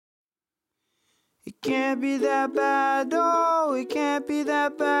It can't be that bad, oh, it can't be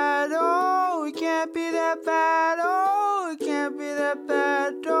that bad, oh, it can't be that bad, oh, it can't be that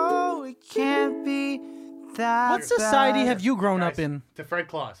bad, oh, it can't be that What society bad. have you grown up in? To Fred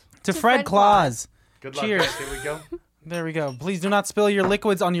Claus. To Fred Claus. Good luck. Cheers. Guys. Here we go. There we go. Please do not spill your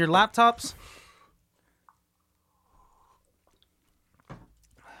liquids on your laptops.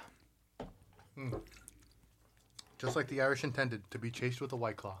 Just like the Irish intended, to be chased with a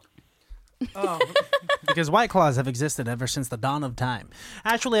White Claw. Oh, because White Claws have existed ever since the dawn of time.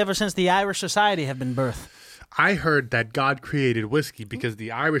 Actually, ever since the Irish society have been birthed. I heard that God created whiskey because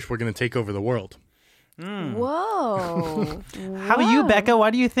the Irish were going to take over the world. Whoa. How about you, Becca? Why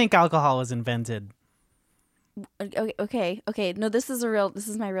do you think alcohol was invented? Okay. No, this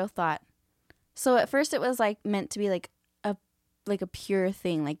is my real thought. So at first it was like meant to be like a pure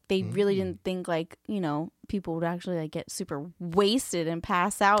thing. Like they really didn't think like, people would actually like get super wasted and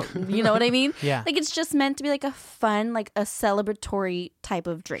pass out. You know what I mean? Yeah. Like it's just meant to be like a fun, like a celebratory type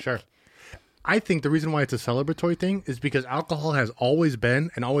of drink. Sure. I think the reason why it's a celebratory thing is because alcohol has always been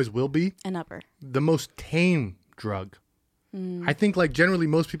and always will be An upper. the most tame drug. I think like generally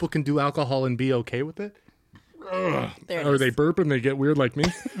most people can do alcohol and be okay with it. There it Or is. they burp and they get weird like me.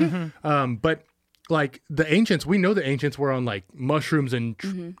 But like the ancients, we know the ancients were on like mushrooms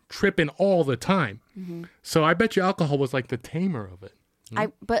and tripping all the time. So I bet you alcohol was like the tamer of it.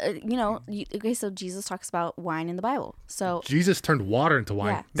 So Jesus talks about wine in the Bible. So Jesus turned water into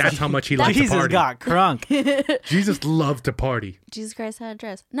wine. Yeah. That's how much he liked to Jesus party. got crunk. Jesus loved to party. Jesus Christ had a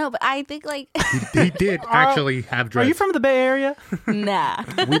dress. No, but I think like, He did actually have Are dreads. you from the Bay Area? nah.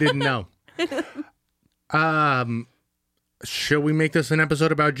 We didn't know. Should we make this an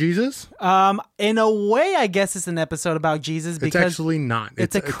episode about Jesus? In a way, I guess it's an episode about Jesus It's because actually not.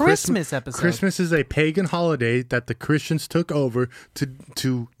 it's a Christmas episode. Christmas is a pagan holiday that the Christians took over to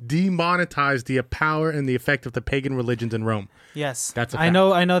demonetize the power and the effect of the pagan religions in Rome. Yes, That's a I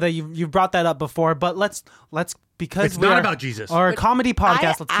fact. know that you've brought that up before, but let's because It's not about Jesus. Or a comedy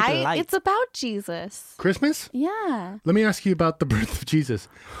podcast. Let's keep it light. It's about Jesus. Christmas? Yeah. Let me ask you about the birth of Jesus.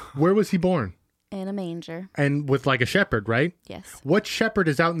 Where was he born? In a manger. And with like a shepherd, right? Yes. What shepherd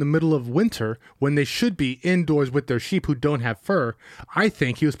is out in the middle of winter when they should be indoors with their sheep who don't have fur? I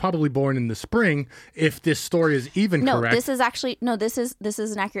think he was probably born in the spring, if this story is even correct. This is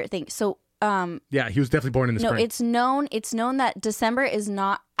an accurate thing. So Yeah, he was definitely born in the spring. it's known that December is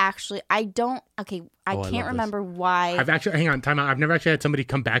not actually I love can't this. remember why. Hang on, time out. I've never actually had somebody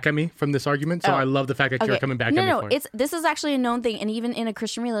come back at me from this argument, so I love the fact that you're coming back at me for it. This is actually a known thing, and even in a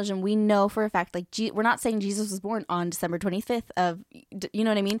Christian religion, we know for a fact, like, we're not saying Jesus was born on December 25th of, you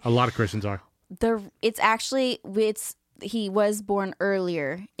know what I mean? A lot of Christians are. He was born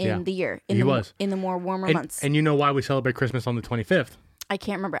earlier in the year. In the more warmer months. And you know why we celebrate Christmas on the 25th? I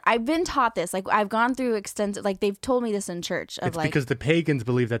can't remember. I've been taught this. Like, I've gone through extensive, like, they've told me this in church. It's because the pagans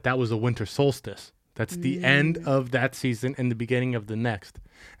believe that was the winter solstice. That's the end of that season and the beginning of the next.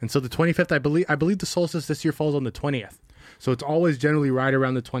 And so the 25th, I believe the solstice this year falls on the 20th. So it's always generally right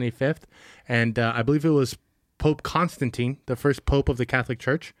around the 25th. And I believe it was Pope Constantine, the first pope of the Catholic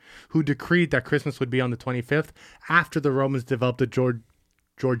Church, who decreed that Christmas would be on the 25th after the Romans developed a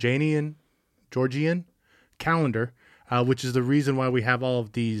Georgian calendar, which is the reason why we have all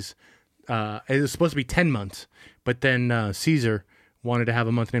of these. It was supposed to be 10 months, but then Caesar wanted to have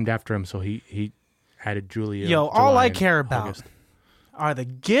a month named after him, so he added Julia. Yo, all July I and care about August. are the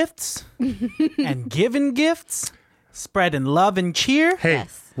gifts and giving gifts, spreading love and cheer. Hey,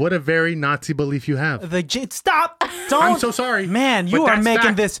 Yes. what a very Nazi belief you have. Stop! Don't. I'm so sorry. Man, you but are that's making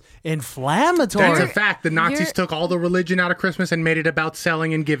fact. this inflammatory. That's a fact. The Nazis you're- took all the religion out of Christmas and made it about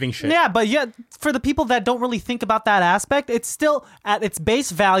selling and giving shit. Yeah, but for the people that don't really think about that aspect, it's still at its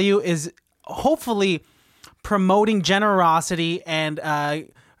base value is hopefully promoting generosity and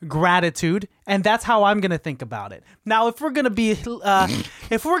gratitude, and that's how I'm gonna think about it. Now, if we're gonna be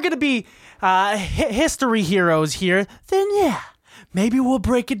history heroes here, then yeah. Maybe we'll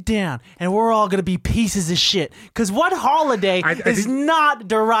break it down, and we're all gonna be pieces of shit. Because what holiday I is think- not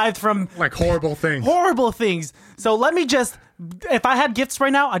derived from Like horrible things. horrible things? So let me just, if I had gifts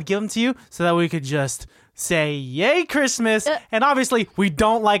right now, I'd give them to you so that we could just say, yay, Christmas. And obviously, we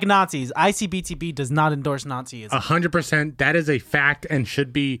don't like Nazis. ICBTB does not endorse Nazism. 100%. That is a fact and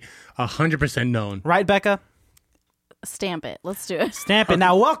should be 100% known. Right, Becca? Stamp it. Let's do it. Stamp it.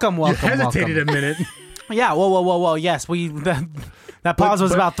 Now, welcome. You hesitated a minute. Yeah, whoa. Yes, that pause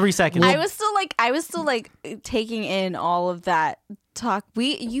was but- about 3 seconds. I was still like taking in all of that talk.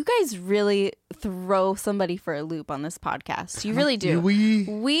 You guys really throw somebody for a loop on this podcast. You really do.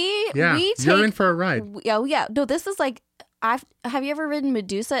 You're in for a ride. Yeah. No, this is like Have you ever ridden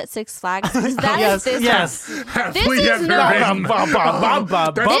Medusa at Six Flags? 'Cause that Yes, is this. yes. This is This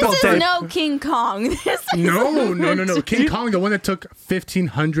is no King Kong. This is No. King Kong, the one that took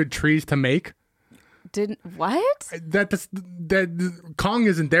 1,500 trees to make. What? That Kong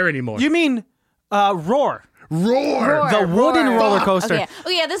isn't there anymore. You mean Roar? Roar. The wooden roller coaster. Okay. Oh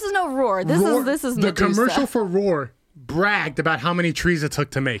yeah, this is no Roar. This is the Medusa. commercial for Roar bragged about how many trees it took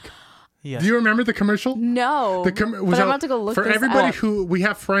to make. Yes. Do you remember the commercial? No. But I'm about to go look for this everybody up. who we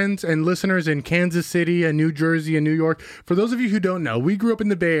have friends and listeners in Kansas City and New Jersey and New York. For those of you who don't know, we grew up in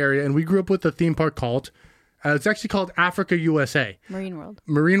the Bay Area and we grew up with a theme park called. It's actually called Africa USA.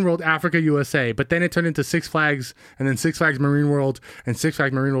 Marine World Africa USA. But then it turned into Six Flags and then Six Flags Marine World and Six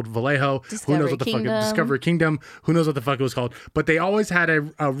Flags Marine World Vallejo. Who knows what the fuck? Discovery Kingdom. Who knows what the fuck it was called? But they always had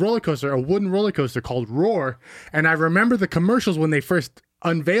a roller coaster, a wooden roller coaster called Roar. And I remember the commercials when they first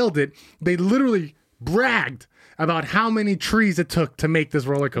unveiled it. They literally bragged about how many trees it took to make this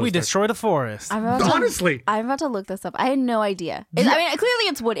roller coaster. We destroyed a forest. Honestly. I'm about to look this up. I had no idea. I mean, clearly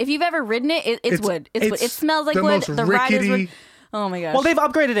it's wood. If you've ever ridden it, it's wood. It's wood. It smells like the wood. most The ride is wood. rickety. Oh my gosh. Well, they've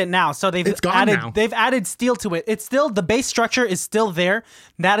upgraded it now, so It's gone now. They've added steel to it. It's still the base structure is still there.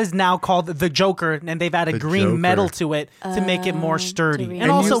 That is now called the Joker, and they've added green Joker. metal to it to make it more sturdy to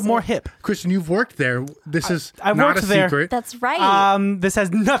and also reduce more it. hip. Christian, you've worked there. This is I not worked a there. secret. That's right. This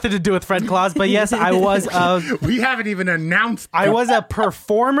has nothing to do with Fred Claus, but yes, I was. We haven't even announced. I was a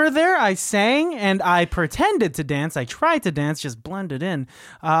performer there. I sang and I pretended to dance. I tried to dance, just blended in.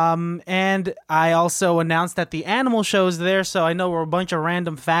 And I also announced that the animal show's there, so I know a bunch of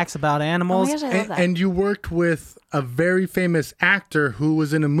random facts about oh animals. my gosh, I love that. And you worked with a very famous actor who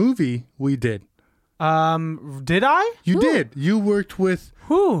was in a movie we did. Did I? You did. You worked with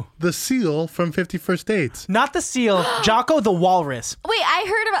Who? the seal from 51st Dates. Not the seal. Jocko the walrus. Wait, I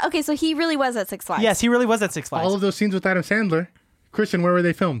heard about. Okay, so he really was at Six Flags. Yes, he really was at Six Flags. All of those scenes with Adam Sandler. Christian, where were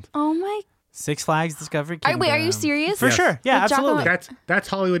they filmed? Oh my. Six Flags Discovery Kingdom. Wait, are you serious? For Yes. sure. Yeah, With Jocko- absolutely. That's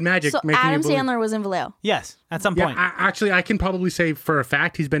Hollywood magic. So making Adam you believe. Sandler was in Vallejo. Yes, at some Yeah, point. I can probably say for a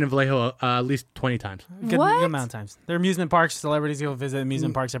fact he's been in Vallejo at least 20 times. Good What? amount of times. There are amusement parks. Celebrities go visit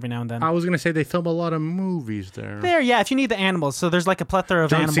amusement parks every now and then. I was going to say they film a lot of movies there. There, yeah, if you need the animals. So there's like a plethora of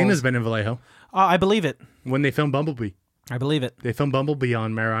John animals. Cena's been in Vallejo I believe it. when they filmed Bumblebee. I believe it. They filmed Bumblebee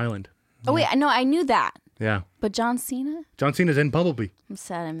on Mare Island. Oh wait, no, I knew that. Yeah. But John Cena? John Cena's in Bumblebee. I'm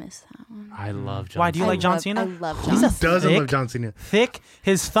sad I missed that one. I love John Why, do you like John love- Cena? I love John He's a Cena. Doesn't thick, love John Cena. thick.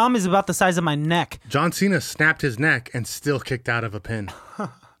 His thumb is about the size of my neck. John Cena snapped his neck and still kicked out of a pin.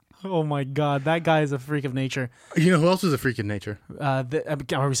 Oh my God, that guy is a freak of nature. You know who else is a freak in nature? Are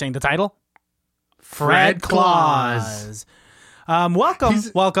we saying the title? Fred Claus.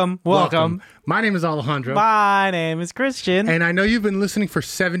 Welcome. My name is Alejandro. My name is Christian. And I know you've been listening for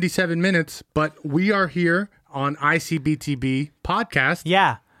 77 minutes, but we are here on ICBTB podcast.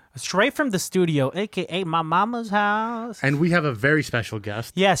 Yeah, straight from the studio, aka my mama's house. And we have a very special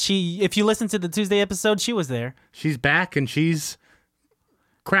guest. Yes, if you listen to the Tuesday episode, she was there. She's back and she's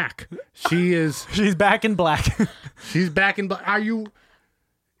crack. She's back in black. She's back in black. Are you...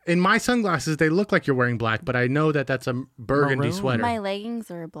 In my sunglasses, they look like you're wearing black, but I know that that's a burgundy Maroon? sweater. My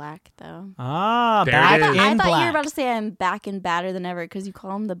leggings are black though. There Back it is. in I thought black. you were about to say I'm back and badder than ever because you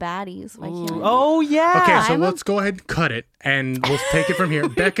call them the baddies. Like, Oh yeah. Okay, so I'm a- let's go ahead and cut it, and we'll take it from here.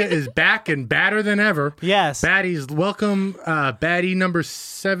 Becca is back and badder than ever. Yes. Baddies, welcome. Baddie number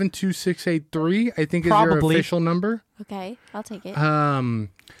 72683, I think is your Probably. official number. Okay, I'll take it.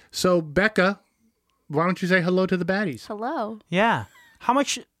 So Becca, why don't you say hello to the baddies? Hello. Yeah. How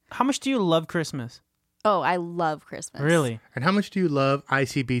much do you love Christmas? Oh, I love Christmas. Really? And how much do you love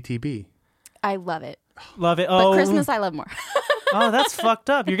ICBTB? I love it. Love it. But Oh, Christmas I love more. Oh, that's fucked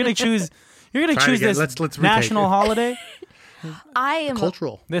up. You're gonna choose. You're gonna Try it choose again. this Let's retake national it. holiday, I am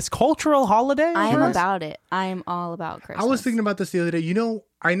Cultural. this cultural holiday. I am for us? about it. I am all about Christmas. I was thinking about this the other day. You know,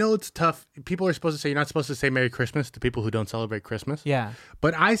 I know it's tough. People are supposed to say you're not supposed to say Merry Christmas to people who don't celebrate Christmas. Yeah.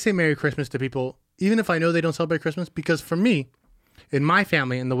 But I say Merry Christmas to people, even if I know they don't celebrate Christmas, because for me, in my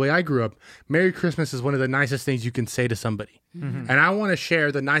family and the way I grew up, Merry Christmas is one of the nicest things you can say to somebody. Mm-hmm. And I want to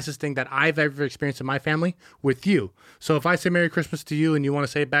share the nicest thing that I've ever experienced in my family with you. So if I say Merry Christmas to you and you want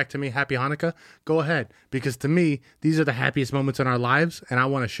to say it back to me, Happy Hanukkah, go ahead. Because to me, these are the happiest moments in our lives, and I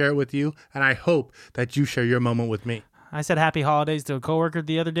want to share it with you. And I hope that you share your moment with me. I said Happy Holidays to a coworker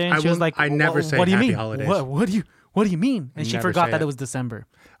the other day, and she was like, I never say what do you Happy mean? Holidays. What do you mean?" And she Never forgot say that it. it was December.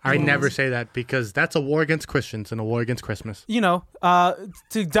 I never say that because that's a war against Christians and a war against Christmas. You know, to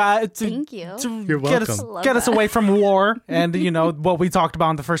Thank you. to You're get us welcome. Love get us that. away from war and what we talked about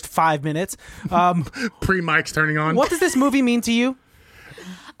in the first 5 minutes. Pre-mics turning on. What does this movie mean to you?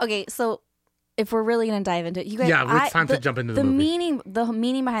 Okay, so if we're really gonna dive into it, you guys, Yeah, it's time to jump into the movie. The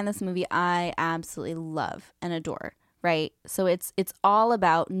meaning behind this movie, I absolutely love and adore. Right, so it's all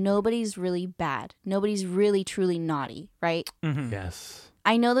about nobody's really bad, nobody's really truly naughty. Right. Mm-hmm. Yes.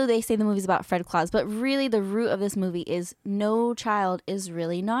 I know that they say the movie's about Fred Claus, but really the root of this movie is no child is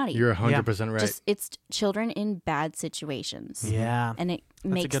really naughty. You're 100% right. Just it's children in bad situations. Yeah. And it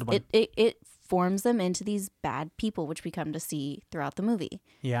makes it forms them into these bad people, which we come to see throughout the movie.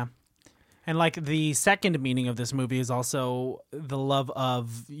 Yeah. And like the second meaning of this movie is also the love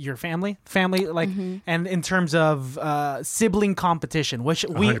of your family, like, and in terms of sibling competition, which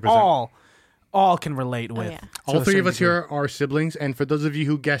we 100%. all can relate with. yeah. All three of us here are siblings, and for those of you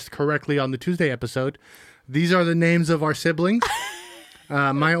who guessed correctly on the Tuesday episode, these are the names of our siblings.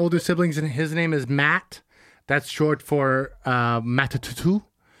 My older siblings, his name is Matt. That's short for Matatutu.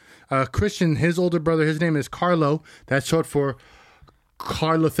 Christian, his older brother, his name is Carlo. That's short for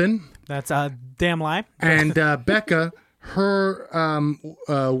Carlothan. That's a damn lie. And Becca, her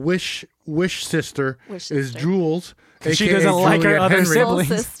wish sister is Jules. She AKA doesn't like her Juliet other Henry. siblings.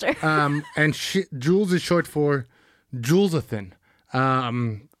 Sister. And Jules is short for Julesathan.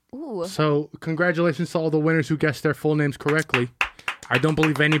 Ooh. So congratulations to all the winners who guessed their full names correctly. I don't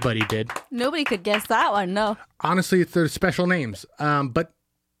believe anybody did. Nobody could guess that one. No. Honestly, they're special names. But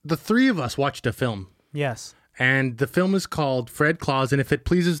the three of us watched a film. Yes. And the film is called Fred Claus. And if it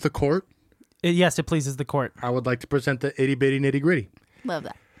pleases the court, Yes, it pleases the court. I would like to present the itty bitty nitty gritty. Love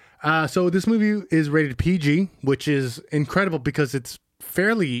that. So this movie is rated PG, which is incredible because it's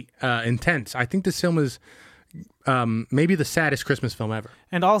fairly intense. I think this film is maybe the saddest Christmas film ever.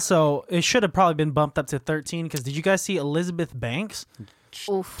 And also, it should have probably been bumped up to 13 because did you guys see Elizabeth Banks?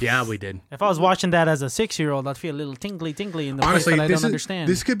 Oof. Yeah, we did. If I was watching that as a 6-year-old, I'd feel a little tingly in the Honestly, place that I don't this understand.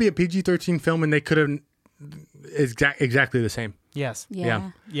 This could be a PG-13 film, and they could have exactly the same. Yes.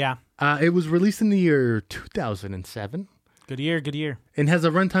 Yeah. Yeah. It was released in the year 2007 Good year. and has a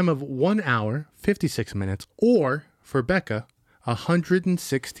runtime of 1 hour, 56 minutes, or, for Becca,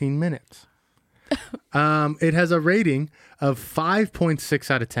 116 minutes. It has a rating of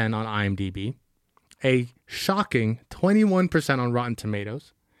 5.6 out of 10 on IMDb, a shocking 21% on Rotten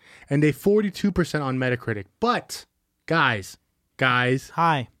Tomatoes, and a 42% on Metacritic. But, guys,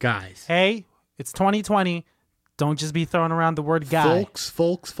 Hi. Hey, it's 2020. Don't just be throwing around the word guy.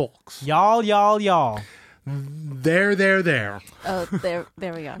 folks. Y'all. There. Oh,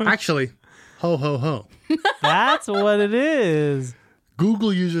 there we go. Actually, ho. That's what it is.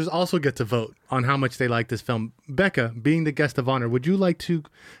 Google users also get to vote on how much they like this film. Becca, being the guest of honor, would you like to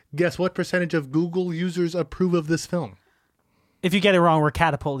guess what percentage of Google users approve of this film? If you get it wrong, we're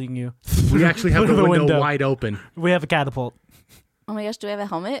catapulting you. We actually have Through the the window window. wide open. We have a catapult. Oh my gosh, do I have a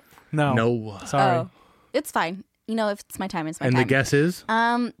helmet? No. No. Sorry. Oh, it's fine. You know, if it's my time, it's my And time. the guess is?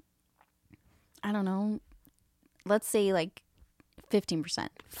 I don't know. Let's say like 15%.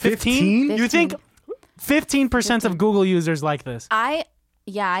 15? You 15. think 15% of Google users like this? I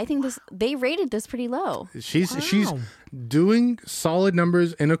think they rated this pretty low. She's Wow. doing solid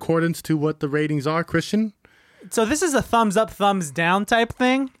numbers in accordance to what the ratings are. Christian? So this is a thumbs up, thumbs down type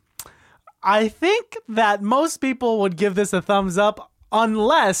thing. I think that most people would give this a thumbs up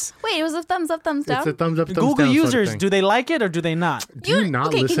unless Wait, it was a thumbs up, thumbs down? It's a thumbs up, thumbs Google down sort of users, thing. do they like it or do they not? Do you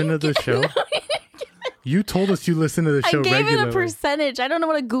not listen to the show? You told us you listen to the show I gave regularly. it a percentage. I don't know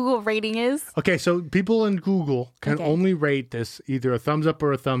what a Google rating is. Okay, so people in Google can Okay. only rate this either a thumbs up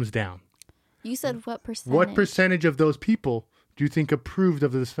or a thumbs down. You said what percentage? What percentage of those people do you think approved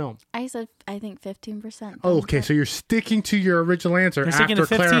of this film? I said, I think 15%. Oh, okay, so you're sticking to your original answer You're sticking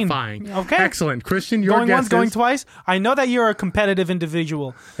after to 15. clarifying. Okay. Excellent. Christian, your Going guess once, going is, twice. I know that you're a competitive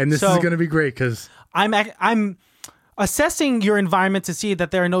individual. and this so is going to be great because I'm assessing your environment to see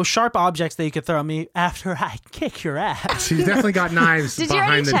that there are no sharp objects that you could throw at me after I kick your ass. she's definitely got knives Did you already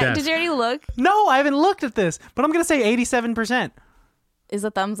behind the check? desk. Did you already look? No, I haven't looked at this, but I'm going to say 87%. Is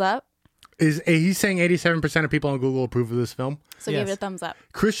a thumbs up? He's saying 87% of people on Google approve of this film. So Yes. give it a thumbs up.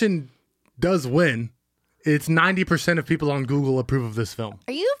 Christian does win. It's 90% of people on Google approve of this film.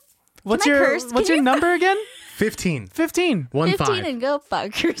 Are you? What's Can I your curse? what's Can your you- number again? 15. 15. 1 15 5. and go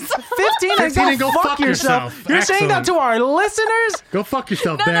fuck yourself. 15 15 and go fuck yourself. You're saying that to our listeners? Go fuck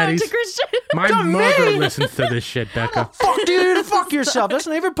yourself, No, baddies. to Christian. My To mother me. listens to this shit, Becca. Fuck you, fuck yourself. That's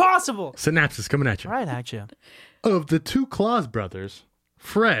not even possible. Synapses coming at you. Right at you. Of the two Claus brothers,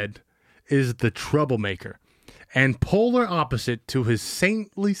 Fred is the troublemaker and polar opposite to his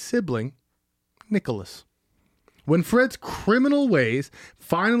saintly sibling, Nicholas. When Fred's criminal ways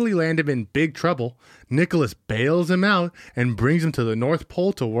finally land him in big trouble, Nicholas bails him out and brings him to the North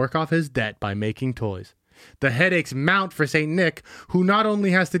Pole to work off his debt by making toys. The headaches mount for St. Nick, who not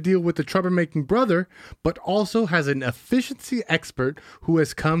only has to deal with the troublemaking brother, but also has an efficiency expert who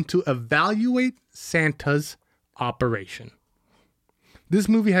has come to evaluate Santa's operation. This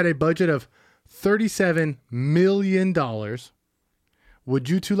movie had a budget of $37 million. Would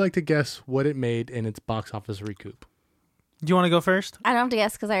you two like to guess what it made in its box office recoup? Do you want to go first? I don't have to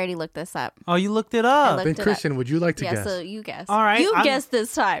guess because I already looked this up. Oh, you looked it up. looked Then it up. Christian, would you like to Yeah, guess? so you guess. All right, You I'm- guess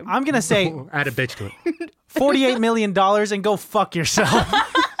this time. I'm going to say Add a bitch to it. $48 million and go fuck yourself.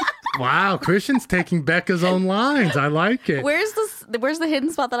 Wow, Christian's taking Becca's own lines. I like it. Where's the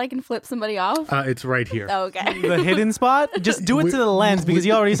hidden spot that I can flip somebody off? It's right here. Oh, okay. The hidden spot? Just do it to the lens because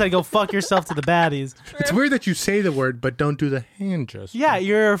you already said go fuck yourself to the baddies. It's weird that you say the word but don't do the hand gesture. Yeah,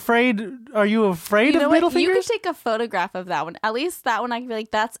 you're afraid. Are you afraid You know of middle what? You fingers? could take a photograph of that one. At least that one I could be like,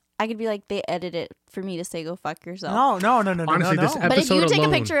 I could be like, they edited it for me to say go fuck yourself. No. Honestly, no. this But if episode you take alone,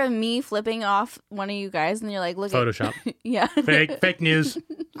 a picture of me flipping off one of you guys and you're like, look Photoshop. at yeah. Fake news.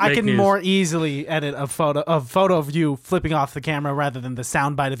 I Fake can news. more easily edit a photo of you flipping off the camera rather than the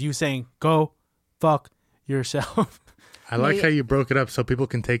soundbite of you saying "Go fuck yourself." I like how you broke it up so people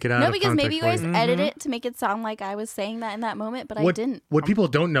can take it out No, of because context maybe you for guys you. edit it to make it sound like I was saying that in that moment, but I What, didn't. what people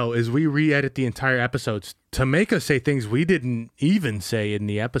don't know is we re-edit the entire episodes to make us say things we didn't even say in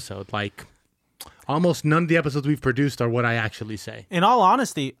the episode. Like, almost none of the episodes we've produced are what I actually say. In all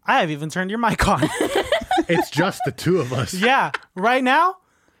honesty, I have even turned your mic on. It's just the two of us. Yeah, right now,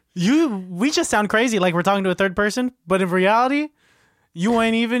 we just sound crazy like we're talking to a third person, but in reality, you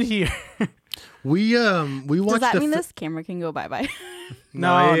ain't even here. We Does watched that the mean this camera can go bye-bye?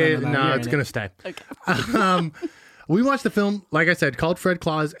 No, you're it's in gonna it. stay. Okay. We watched the film, like I said, called Fred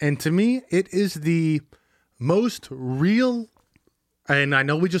Claus, and to me, it is the most real. And I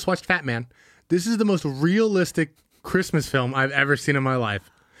know we just watched Fat Man. This is the most realistic Christmas film I've ever seen in my life,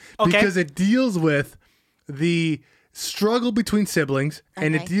 Okay. because it deals with the struggle between siblings,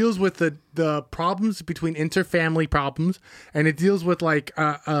 and it Okay. deals with the problems between interfamily problems, and it deals with like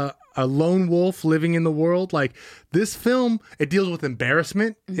a lone wolf living in the world. Like, this film, it deals with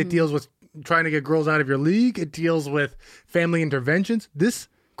embarrassment. It deals with trying to get girls out of your league. It deals with family interventions. This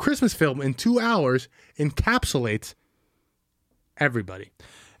Christmas film in 2 hours encapsulates everybody.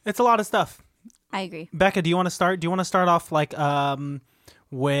 It's a lot of stuff. I agree. Becca, do you want to start? Do you want to start off like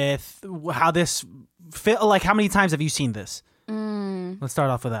with how this like how many times have you seen this? Let's start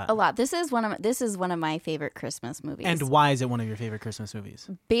off with that. A lot. This is one of my favorite Christmas movies. And why is it one of your favorite Christmas movies?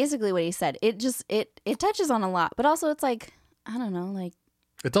 basically what he said, it touches on a lot, but also it's like, I don't know, like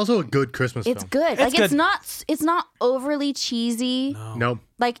It's also a good Christmas it's film. good. Like good. it's not overly cheesy. No.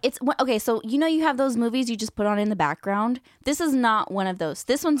 Like it's okay. So you have those movies you just put on in the background. This is not one of those.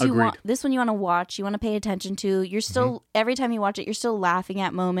 This one's you Agreed. want. This one you want to watch. You want to pay attention to. You're still every time you watch it, you're still laughing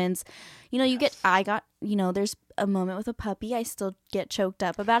at moments. There's a moment with a puppy. I still get choked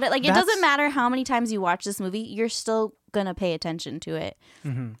up about it. Like it That's- doesn't matter how many times you watch this movie, you're still gonna pay attention to it.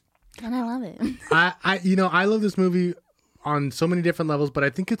 And I love it. I love this movie on so many different levels, but I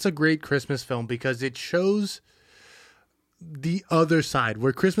think it's a great Christmas film because it shows the other side,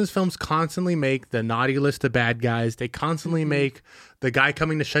 where Christmas films constantly make the naughty list the bad guys. They constantly make the guy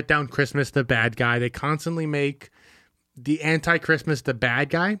coming to shut down Christmas the bad guy. They constantly make the anti-Christmas the bad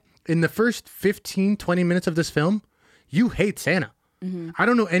guy. In the first 15, 20 minutes of this film, you hate Santa. I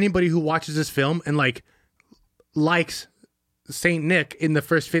don't know anybody who watches this film and likes Saint Nick in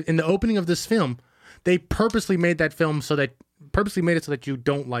the opening of this film. They purposely made it so that you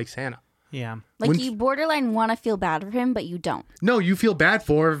don't like Santa. Yeah. Like you borderline want to feel bad for him, but you don't. No, you feel bad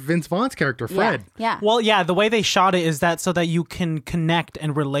for Vince Vaughn's character, Fred. Yeah. Well, yeah, the way they shot it is that so that you can connect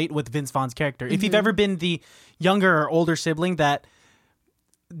and relate with Vince Vaughn's character. If you've ever been the younger or older sibling that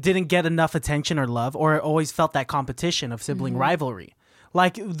didn't get enough attention or love, or always felt that competition of sibling rivalry,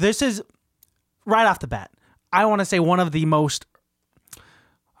 like this is right off the bat, I want to say one of the most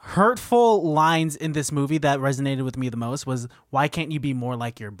hurtful lines in this movie that resonated with me the most was, "Why can't you be more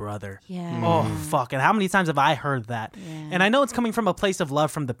like your brother?" Yeah. Oh, fuck. And how many times have I heard that? Yeah. And I know it's coming from a place of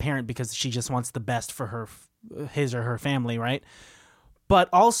love from the parent because she just wants the best for his or her family, right? But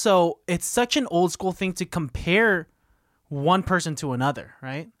also, it's such an old school thing to compare one person to another,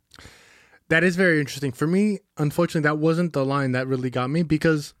 right? That is very interesting. For me, unfortunately, that wasn't the line that really got me,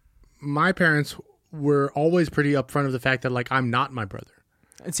 because my parents were always pretty upfront of the fact that I'm not my brother.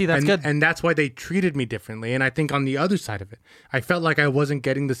 And see, that's good. And that's why they treated me differently. And I think on the other side of it, I felt like I wasn't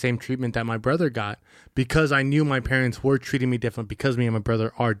getting the same treatment that my brother got because I knew my parents were treating me different because me and my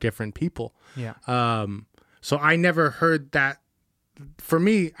brother are different people. Yeah. So I never heard that for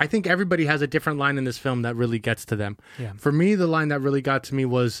me, I think everybody has a different line in this film that really gets to them. Yeah. For me, the line that really got to me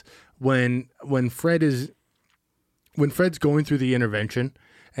was when Fred's going through the intervention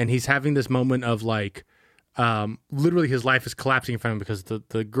and he's having this moment of like, literally his life is collapsing in front of him because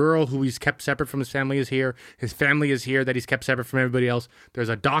the girl who he's kept separate from his family is here. His family is here that he's kept separate from everybody else. There's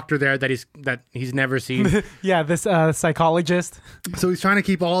a doctor there that he's never seen. Yeah, this psychologist. So he's trying to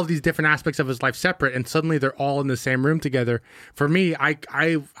keep all of these different aspects of his life separate, and suddenly they're all in the same room together. For me,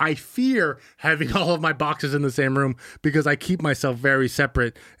 I fear having all of my boxes in the same room because I keep myself very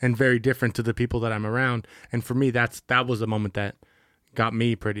separate and very different to the people that I'm around. And for me, that was a moment that got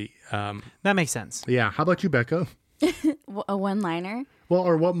me pretty. That makes sense. Yeah. How about you, Becca? A one-liner. Well,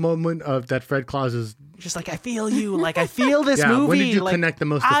 or what moment of that Fred Claus is Just like, I feel you. Like, I feel this movie. When did you like, connect the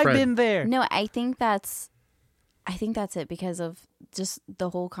most to I've Fred? been there. No, I think that's it because of just the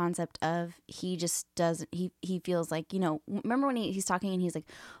whole concept of he just doesn't he feels like, remember when he's talking and he's like,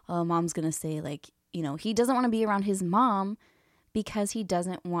 oh, mom's gonna say like, he doesn't want to be around his mom because he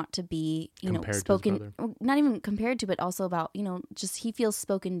doesn't want to be, Compared to his spoken, not even compared to, but also about, just he feels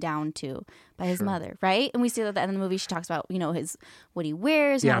spoken down to by his mother, right? And we see that at the end of the movie, she talks about, what he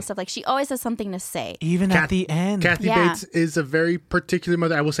wears and all that stuff. Like, she always has something to say. Even at the end. Kathy Bates is a very particular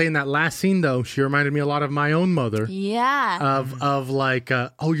mother. I will say in that last scene, though, she reminded me a lot of my own mother. Yeah. Of like,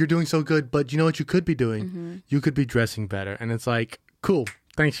 oh, you're doing so good, but you know what you could be doing? Mm-hmm. You could be dressing better. And it's like, cool.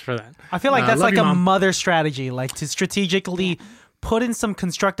 Thanks for that. I feel like that's love like you, a Mom. mother strategy, like to strategically put in some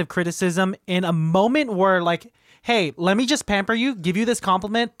constructive criticism in a moment where like, hey, let me just pamper you, give you this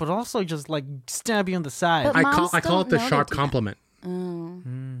compliment, but also just like stab you in the side. But I moms call it the don't know sharp to do that. compliment.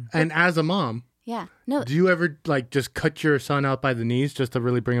 And as a mom, Yeah. No, do you ever like just cut your son out by the knees just to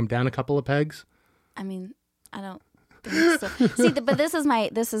really bring him down a couple of pegs? I mean, I don't think so. See, but this is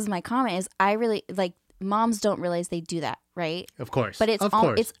my comment is I really like moms don't realize they do that, right? Of course. But it's of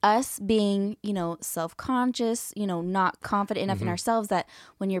course. it's us being, self-conscious, not confident enough in ourselves that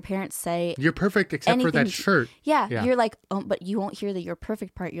when your parents say You're perfect except for that anything- shirt. yeah, Yeah. you're like, oh, but you won't hear the you're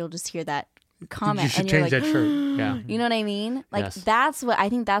perfect part. You'll just hear that comment You should and you're change like, that shirt. Yeah. you know what I mean? Like Yes. that's what I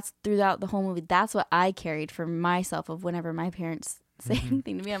think that's throughout the whole movie. That's what I carried for myself of whenever my parents say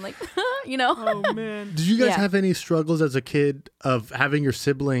anything to me, I'm like, Oh man. Did you guys Yeah. have any struggles as a kid of having your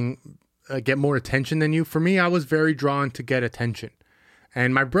sibling get more attention than you? For me, I was very drawn to get attention.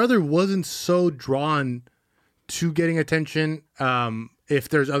 And my brother wasn't so drawn to getting attention if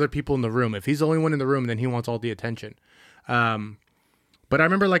there's other people in the room. If he's the only one in the room, then he wants all the attention. But I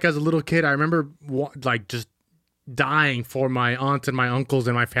remember like as a little kid, I remember like just dying for my aunts and my uncles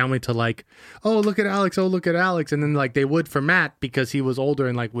and my family to like, oh, look at Alex. Oh, look at Alex. And then like they would for Matt because he was older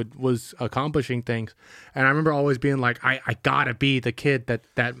and like was accomplishing things. And I remember always being like, I gotta be the kid that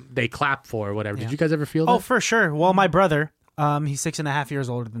they clap for or whatever. Did you guys ever feel that? Oh, for sure. Well, my brother, he's 6.5 years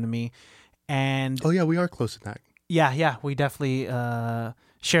older than me. And Oh yeah, we are close to that. yeah, we definitely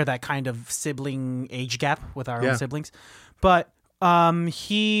share that kind of sibling age gap with our Yeah. own siblings. But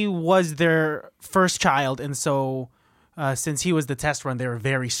he was their first child, and so since he was the test run, they were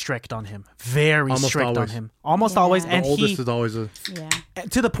very strict on him. Very Almost strict on always. him. Almost Yeah. always. The And The oldest is always a yeah.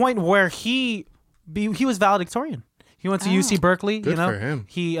 to the point where he was valedictorian. He went to UC Berkeley. Good for him.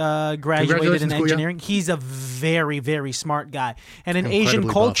 He graduated Congratulations, in Kuya. engineering. He's a very, very smart guy. And in Incredibly Asian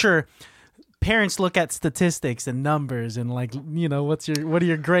buff. culture, parents look at statistics and numbers and like, what are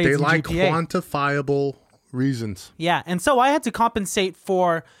your grades? they and like GPA? quantifiable reasons. Yeah, and so I had to compensate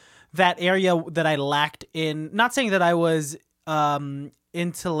for that area that I lacked in. Not saying that I was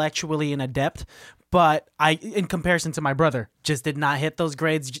intellectually an adept, but I, in comparison to my brother, just did not hit those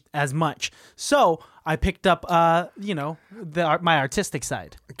grades as much. So I picked up, my artistic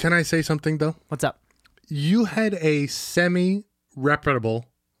side. Can I say something though? What's up? You had a semi-reputable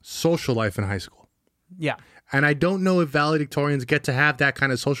social life in high school. Yeah. And I don't know if valedictorians get to have that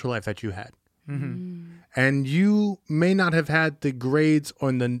kind of social life that you had. And you may not have had the grades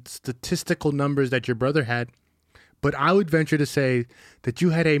or the statistical numbers that your brother had, but I would venture to say that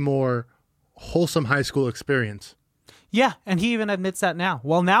you had a more wholesome high school experience. Yeah, and he even admits that now.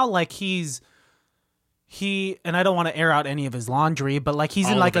 Well, now, like, and I don't want to air out any of his laundry, but like he's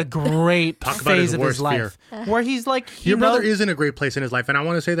in All like of a it. great Talk about phase his of his worst life where he's like, Your brother is in a great place in his life, and I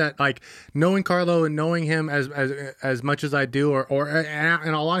want to say that, like, knowing Carlo and knowing him as much as I do, or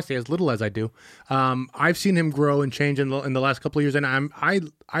in all honesty, as little as I do, I've seen him grow and change in the last couple of years, and I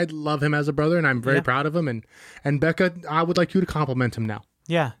love him as a brother, and I'm very proud of him. And Becca, I would like you to compliment him now.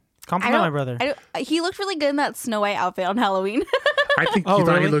 Yeah, compliment my brother. He looked really good in that Snow White outfit on Halloween. I think Oh, he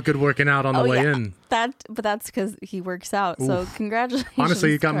thought he really? looked good working out on the way in. But that's because he works out. So congratulations.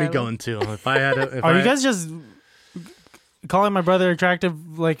 Honestly, you got me Carlo. going too. If I had, Are you guys just calling my brother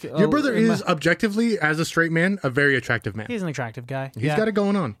attractive, like Your brother is objectively, as a straight man, a very attractive man. He's an attractive guy. He's got it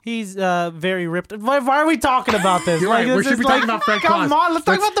going on. He's very ripped. Why are we talking about this? You're right. We should be talking about Fred Claus. Come on, let's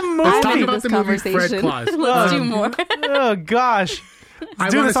talk about the movie. Let's talk hate about this the movie Fred conversation. Claus. Let's do more. Oh gosh. I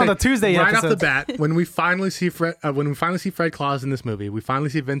do wanna this on say, the Tuesday right episodes. off the bat, when we finally see Fred Claus in this movie, we finally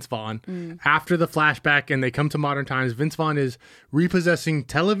see Vince Vaughn. After the flashback and they come to modern times, Vince Vaughn is repossessing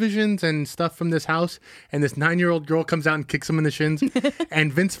televisions and stuff from this house, and this 9-year-old girl comes out and kicks him in the shins.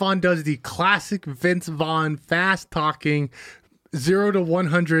 And Vince Vaughn does the classic Vince Vaughn fast talking 0 to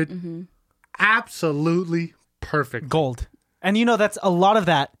 100, absolutely perfect. Gold. And that's a lot of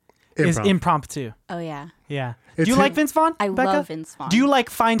that is impromptu. Oh yeah. Yeah. It's Do you like Vince Vaughn? I Becca? love Vince Vaughn. Do you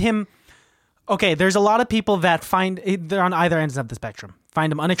find him? Okay, there's a lot of people that they're on either ends of the spectrum.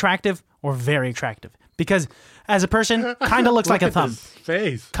 Find him unattractive or very attractive. Because as a person, kind of looks like a Look at thumb. his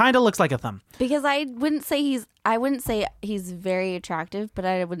face. Kind of looks like a thumb. Because I wouldn't say he's very attractive, but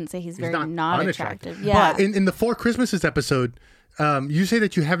I wouldn't say he's very not attractive. Yeah. But in the Four Christmases episode, you say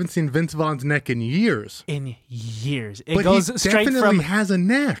that you haven't seen Vince Vaughn's neck in years. In years. It But goes he straight definitely from has a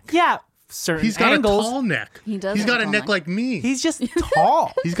neck. yeah, certain He's got angles. a tall neck. He does He's have got a a tall neck neck. like me. He's just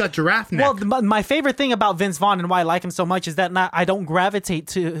tall. He's got giraffe neck. Well, my favorite thing about Vince Vaughn and why I like him so much is that I don't gravitate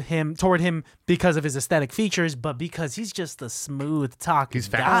toward him because of his aesthetic features, but because he's just a smooth talking He's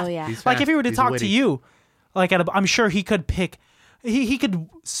guy. fast. Oh, yeah. He's Like fast. if he were to He's talk witty. to you, I'm sure he could pick. He could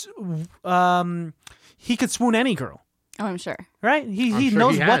swoon any girl, Oh, I'm sure. right? He sure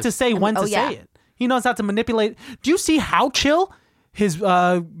knows he what has. to say, when to yeah. say it. He knows how to manipulate. Do you see how chill his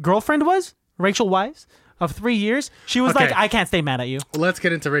girlfriend was, Rachel Weisz, of 3 years? She was Okay. like, I can't stay mad at you. Let's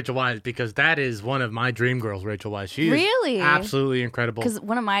get into Rachel Weisz because that is one of my dream girls, Rachel Weisz. She is Really? absolutely incredible. Because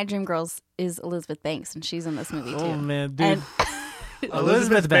one of my dream girls is Elizabeth Banks, and she's in this movie too. Oh man, dude. And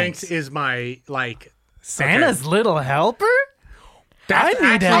Elizabeth Banks is my Santa's little helper? That's I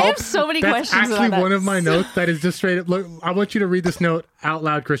need actually- help. I have so many That's questions actually about that. one of my notes that is just straight up. Look, I want you to read this note out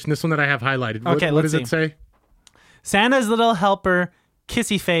loud, Christian. This one that I have highlighted. Okay, what let's does it say? Santa's little helper,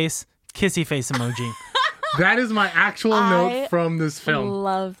 kissy face emoji. That is my actual I note from this film.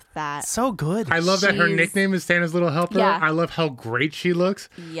 love that. So good. I love that her She's- nickname is Santa's Little Helper. Yeah. I love how great she looks.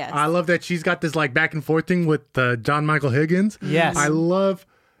 Yes. I love that she's got this back and forth thing with John Michael Higgins. Yes. I love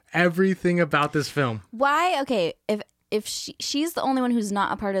everything about this film. Why? Okay, if she's the only one who's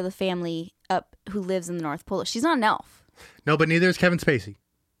not a part of the family who lives in the North Pole, she's not an elf, No, but neither is Kevin Spacey.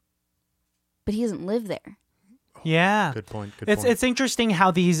 but he doesn't live there. Yeah. Good point. It's interesting how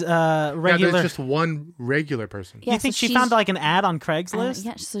these Yeah, regular. there's just one regular person. Yeah, you think so she she's- found an ad on Craigslist?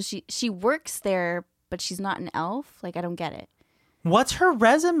 Yeah, so she works there, but she's not an elf. Like, I don't get it. What's her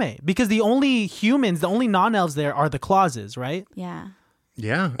resume? Because the only non-elves there are the Clauses, right? Yeah,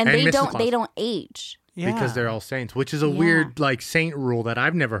 Yeah, and they Mrs. don't Claus, Yeah. age. because they're all saints, which is a Yeah. weird saint rule that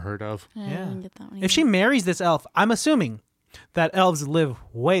I've never heard of. I Yeah. didn't get that one. If she marries this elf, I'm assuming that elves live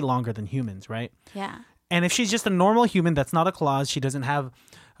way longer than humans, right? yeah, And if she's just a normal human that's not a Claus, she doesn't have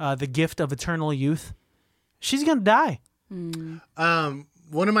the gift of eternal youth, she's going to die.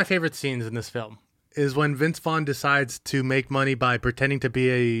 One of my favorite scenes in this film is when Vince Vaughn decides to make money by pretending to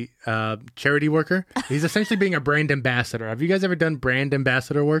be a charity worker. He's essentially being a brand ambassador. Have you guys ever done brand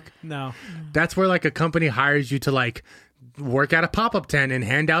ambassador work? No. That's where a company hires you to work at a pop-up tent and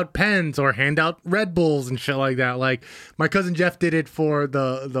hand out pens or hand out Red Bulls and shit like that. Like my cousin Jeff did it for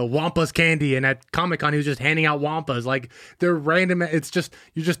the Wampas candy, and at Comic-Con he was just handing out Wampas. Like they're random. It's just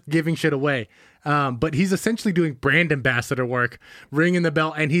you're just giving shit away. But he's essentially doing brand ambassador work, ringing the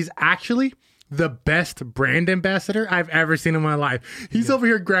bell, and he's actually the best brand ambassador I've ever seen in my life. He's over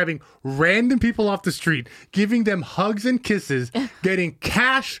here grabbing random people off the street, giving them hugs and kisses, getting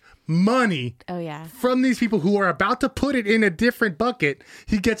cash money oh yeah, from these people who are about to put it in a different bucket.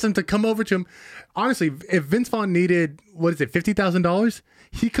 He gets them to come over to him. Honestly, if Vince Vaughn needed, $50,000,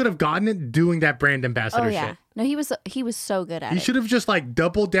 he could have gotten it doing that brand ambassador oh yeah. shit. No, he was so good at He it. should have just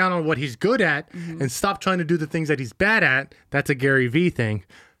doubled down on what he's good at and stopped trying to do the things that he's bad at. That's a Gary V thing.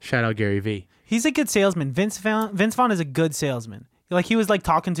 Shout out Gary V. He's a good salesman. Vince Vaughn is a good salesman. He was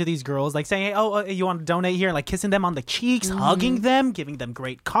talking to these girls, saying, "Hey, you want to donate here?" And kissing them on the cheeks, hugging them, giving them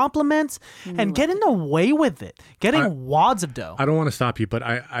great compliments, and getting away with it, getting wads of dough. I don't want to stop you, but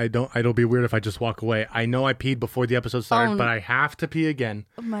it'll be weird if I just walk away. I know I peed before the episode started, but I have to pee again.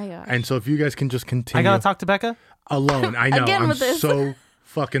 Oh my gosh. And so if you guys can just continue. I gotta talk to Becca. Alone. I know. Again I'm with this. so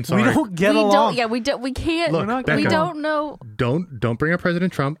fucking sorry. We don't get along. We can't. Look, we Becca. don't know. Don't bring up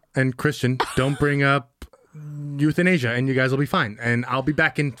President Trump, and Christian, don't bring up euthanasia, and you guys will be fine. And I'll be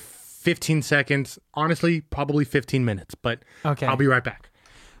back in 15 seconds. Honestly, probably 15 minutes, but Okay. I'll be right back.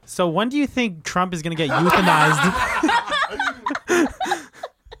 So when do you think Trump is gonna get euthanized?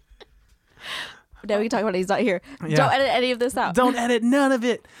 Now we can talk about it. He's not here. Yeah. Don't edit any of this out. Don't edit none of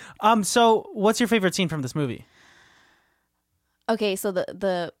it. So what's your favorite scene from this movie? Okay, so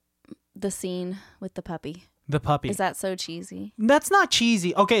the scene with the puppy. The puppy. Is that so cheesy? That's not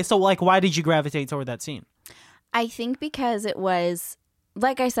cheesy. Okay, so like, why did you gravitate toward that scene? I think because it was,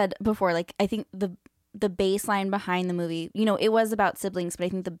 like I said before, like I think the baseline behind the movie, you know, it was about siblings, but I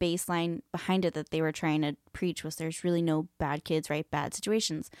think the baseline behind it that they were trying to preach was there's really no bad kids, right? Bad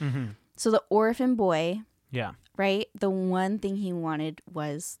situations. Mm-hmm. So the orphan boy, Yeah. right? The one thing he wanted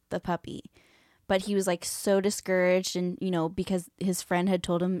was the puppy. But he was like so discouraged and, you know, because his friend had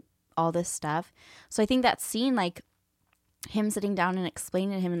told him all this stuff. So I think that scene, like him sitting down and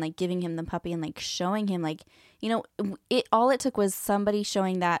explaining to him and like giving him the puppy and like showing him like, you know, all it took was somebody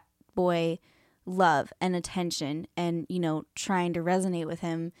showing that boy love and attention and, you know, trying to resonate with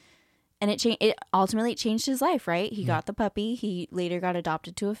him. And it ultimately changed his life, right? He got the puppy. He later got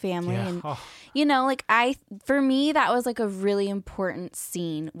adopted to a family. Yeah. And, Oh. you know, like for me, that was like a really important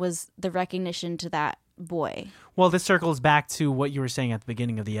scene was the recognition to that boy. Well, this circles back to what you were saying at the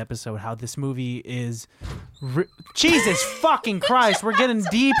beginning of the episode, how this movie is... Jesus fucking Christ, we're getting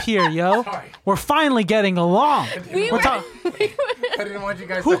deep here, yo. Sorry. We're finally getting along. We We're were- ta- I didn't want you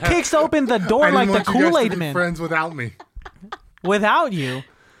guys Who to have, kicks open the I door didn't like the want you guys to Kool-Aid be Man? friends without me. Without you.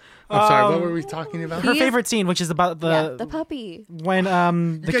 I'm sorry, what were we talking about? Her He is- favorite scene, which is about the puppy. when the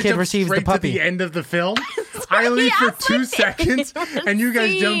You guys kid jumped receives the straight puppy. to the end of the film. I leave for 2 seconds, and you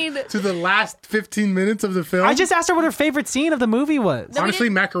guys Scene. jump to the last 15 minutes of the film. I just asked her what her favorite scene of the movie was. Honestly,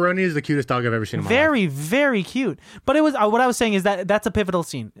 Macaroni is the cutest dog I've ever seen in my life. Very, very cute. But it was what I was saying is that's a pivotal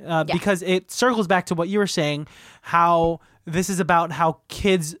scene because it circles back to what you were saying, how this is about how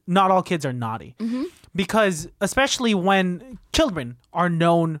kids, not all kids are naughty. Mm-hmm. Because especially when children are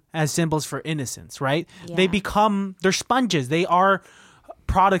known as symbols for innocence, right? Yeah. They're sponges. They are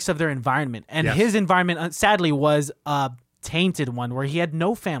products of their environment. And Yes. his environment, sadly, was a tainted one where he had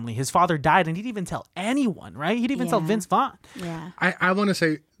no family. His father died and he didn't even tell anyone, right? He didn't even tell Yeah. Vince Vaughn. Yeah. I want to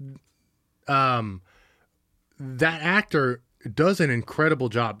say that actor does an incredible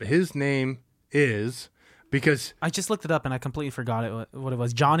job. His name is, because I just looked it up and I completely forgot what it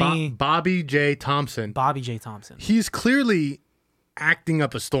was. Johnny Bobby J. Thompson, Bobby J. Thompson. he's clearly acting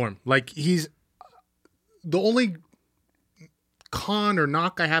up a storm. Like, he's the only con or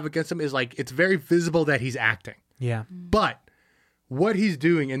knock I have against him is like it's very visible that he's acting. Yeah. But what he's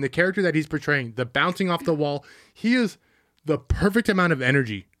doing and the character that he's portraying, the bouncing off the wall, he is the perfect amount of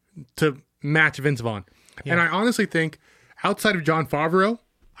energy to match Vince Vaughn. Yeah. And I honestly think outside of Jon Favreau,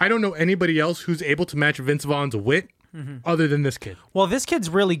 I don't know anybody else who's able to match Vince Vaughn's wit other than this kid. Well, this kid's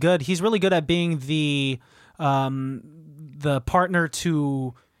really good. He's really good at being the partner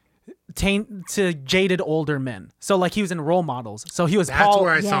to jaded older men. So like he was in Role Models. So he was That's Paul.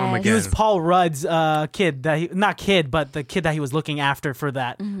 where I saw him Yes. again. He was Paul Rudd's kid not kid, but the kid that he was looking after for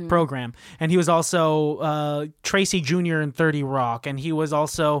that program. And he was also Tracy Jr. in 30 Rock, and he was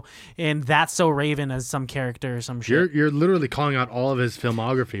also in That's So Raven as some character or some shit. You're literally calling out all of his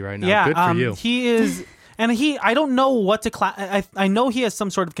filmography right now. Yeah, Good for you. He is, and I don't know what to I know he has some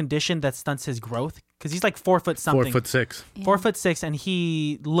sort of condition that stunts his growth because he's like 4 foot something. 4'6". 4'6", and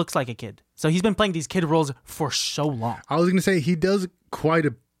he looks like a kid. So he's been playing these kid roles for so long. I was gonna say he does quite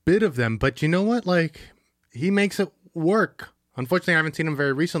a bit of them, but you know what? Like, he makes it work. Unfortunately, I haven't seen him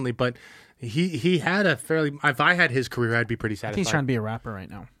very recently, but he had a fairly. If I had his career, I'd be pretty I satisfied. think he's trying to be a rapper right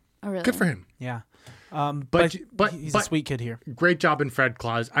now. Oh, really? Good for him. Yeah. But he's a sweet kid here. Great job in Fred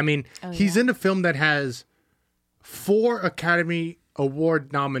Claus. I mean, he's in a film that has 4 Academy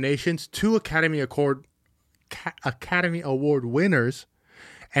Award nominations, 2 Academy Award winners,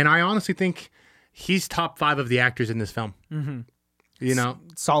 and I honestly think he's top 5 of the actors in this film. Mm-hmm. You know,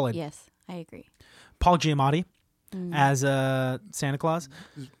 Solid. Yes, I agree. Paul Giamatti as Santa Claus.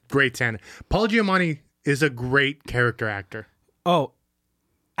 great Santa. Paul Giamatti is a great character actor. Oh,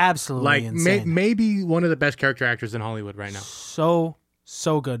 absolutely Like insane. maybe one of the best character actors in Hollywood right now. So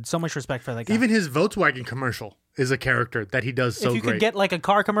good. So much respect for that guy. Even his Volkswagen commercial is a character that he does so if you great. could get like a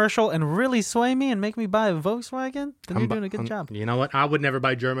car commercial and really sway me and make me buy a Volkswagen, then you're doing a good job. You know what? I would never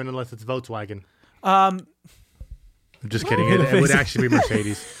buy German unless it's Volkswagen. I'm just kidding. It would actually be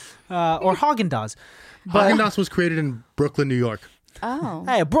Mercedes. Or Haagen-Dazs. Haagen-Dazs was created in Brooklyn, New York. Oh.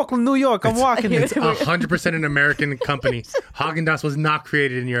 Hey, Brooklyn, New York, I'm walking. It's 100% an American company. Haagen-Dazs was not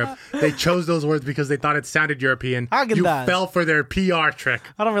created in Europe. They chose those words because they thought it sounded European. You Haagen-Dazs. fell for their PR trick.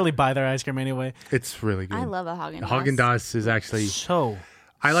 I don't really buy their ice cream anyway. It's really good. I love a Haagen-Dazs. Haagen-Dazs is actually... So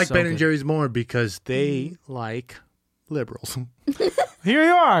I like so Ben and good. Jerry's more because they like liberals. Here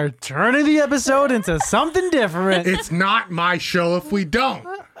you are, turning the episode into something different. It's not my show if we don't.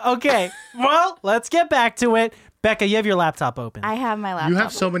 Okay, well, let's get back to it. Becca, you have your laptop open. I have my laptop. You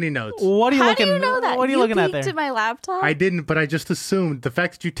have so many notes. What are you How looking? do you know that? What are you looking at peeked there? at my laptop? I didn't, but I just assumed the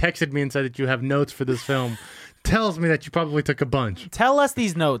fact that you texted me and said that you have notes for this film tells me that you probably took a bunch. Tell us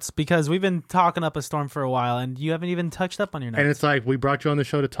these notes because we've been talking up a storm for a while and you haven't even touched up on your notes. And it's like, we brought you on the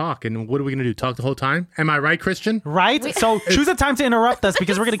show to talk, and what are we going to do? Talk the whole time? Am I right, Christian? Right? So choose a time to interrupt us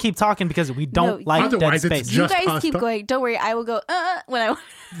because we're going to keep talking because we don't No, like dead otherwise it's space. you just guys us keep talk- going. Don't worry. I will go, when I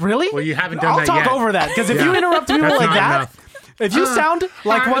Really? Well, you haven't done I'll that talk yet. over that because if Yeah. you interrupt me That's like not that, enough. if you sound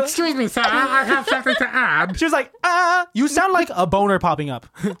like what Excuse me, sir. I have something to add. she was like, you sound like a boner popping up.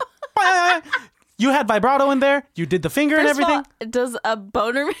 You had vibrato in there. You did the finger and First of all, everything. does a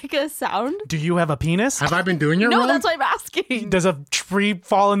boner make a sound? Do you have a penis? Have I been doing it No, wrong? that's what I'm asking. Does a tree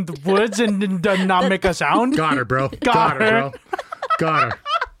fall in the woods and does not make a sound? Got her, bro. Got her. Bro. Got her.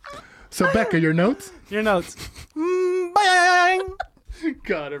 So, Becca, your notes? Your notes. Bang!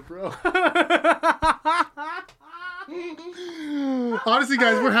 Got her, bro. Honestly,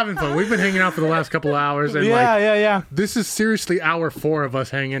 guys, we're having fun. We've been hanging out for the last couple of hours. And Yeah. this is seriously hour 4 of us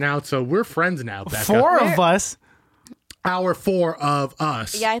hanging out. So we're friends now, Becca. 4 of us. Hour 4 of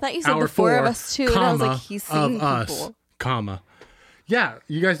us. Yeah, I thought you said Hour the 4 of 4, us too. And I was like, he's seeing of us, people. comma. Yeah,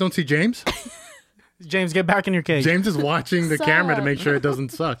 you guys don't see James? James, get back in your cage. James is watching the camera to Suck. make sure it doesn't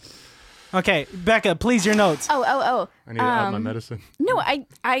suck. Okay, Becca, please, your notes. Oh. I need to add my medicine. No, I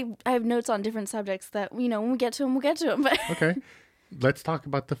have notes on different subjects that, when we get to them, we'll get to them. But Okay. Let's talk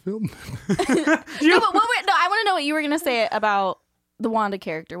about the film. no, I want to know what you were going to say about the Wanda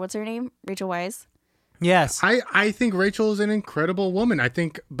character. What's her name? Rachel Weisz? Yes. I think Rachel is an incredible woman. I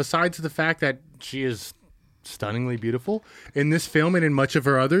think besides the fact that she is stunningly beautiful in this film and in much of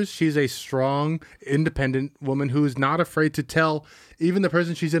her others, she's a strong, independent woman who is not afraid to tell even the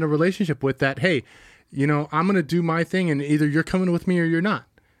person she's in a relationship with that, hey, I'm going to do my thing and either you're coming with me or you're not.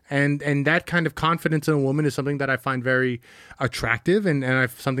 And that kind of confidence in a woman is something that I find very attractive and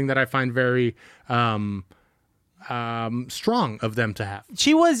something that I find very strong of them to have.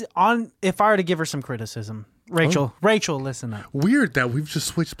 She was on, if I were to give her some criticism, Rachel, listen up. Weird that we've just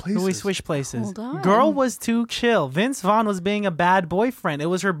switched places. We switched places. Hold on. Girl was too chill. Vince Vaughn was being a bad boyfriend. It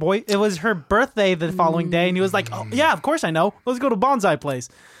was her birthday the following day, and he was like, "Oh yeah, of course I know. Let's go to Bonsai Place."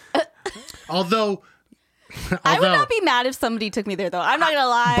 Although I would not be mad if somebody took me there, though. I'm not going to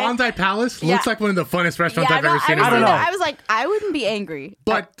lie. Bonsai Palace Yeah. looks like one of the funnest restaurants Yeah, I've ever seen. I don't know. I was like, I wouldn't be angry.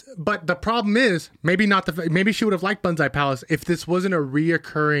 But the problem is maybe she would have liked Bonsai Palace if this wasn't a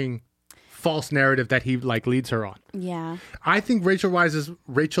reoccurring false narrative that he leads her on. Yeah. I think Rachel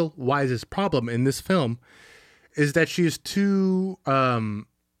Weisz's problem in this film is that she is too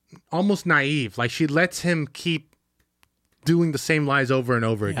almost naive. Like she lets him keep doing the same lies over and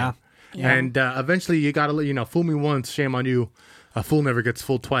over again. Yeah. And eventually you gotta fool me once, shame on you. A fool never gets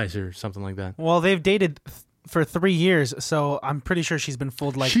fooled twice or something like that. Well, they've dated for 3 years, so I'm pretty sure she's been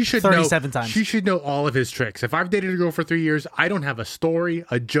fooled She should 37 know, times. She should know all of his tricks. If I've dated a girl for 3 years, I don't have a story,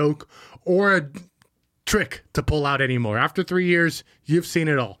 a joke, or a trick to pull out anymore. After 3 years, you've seen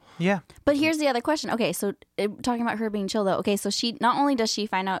it all. Yeah. But here's the other question. Okay, so talking about her being chill, though. Okay, so she not only does she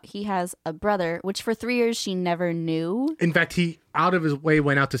find out he has a brother, which for 3 years she never knew. In fact, he out of his way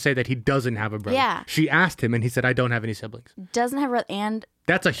went out to say that he doesn't have a brother. Yeah. She asked him, and he said, I don't have any siblings. Doesn't have a brother, and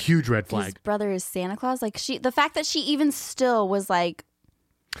That's a huge red his flag. brother is Santa Claus. Like the fact that she even still was like,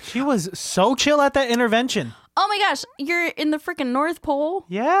 She was so chill at that intervention. oh my gosh, you're in the freaking North Pole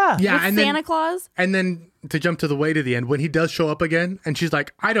Yeah. Yeah, with and Santa Claus. And then to jump to the way to the end, when he does show up again, and she's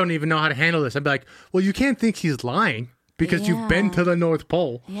like, I don't even know how to handle this. I'd be like, well, you can't think he's lying because you've been Yeah. to the North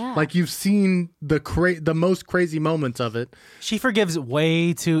Pole. Yeah. Like you've seen the most crazy moments of it. She forgives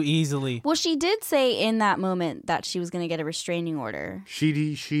way too easily. Well, she did say in that moment that she was going to get a restraining order. She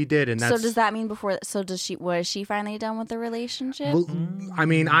did, and that's So does that mean was she finally done with the relationship? Well, I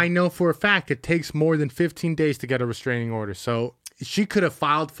mean, I know for a fact it takes more than 15 days to get a restraining order. So she could have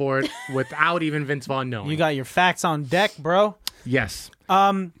filed for it without even Vince Vaughn knowing. You got your facts on deck, bro. Yes.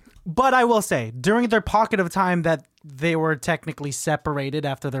 But I will say, during their pocket of time that they were technically separated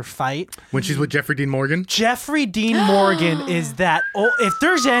after their fight, When she's with Jeffrey Dean Morgan. Jeffrey Dean Morgan is that. Oh, if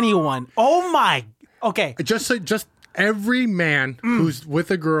there's anyone, okay. Just every man who's with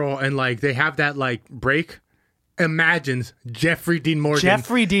a girl and they have that break imagines Jeffrey Dean Morgan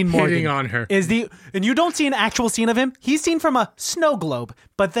hitting on her. And you don't see an actual scene of him. He's seen from a snow globe,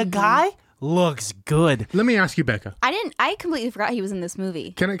 but the guy looks good. Let me ask you, Becca. I completely forgot he was in this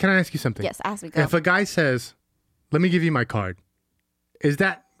movie. Can I ask you something? Yes, ask me. Go. If a guy says, "Let me give you my card," is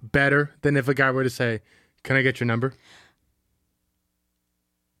that better than if a guy were to say, "Can I get your number"?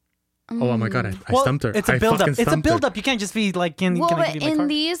 Oh my god, I stumped her. It's a I build-up. fucking It's a stumped her. build-up. You can't just be like, can I give you my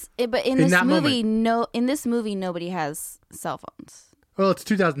card? but in In this that movie, in this movie, nobody has cell phones. Well, it's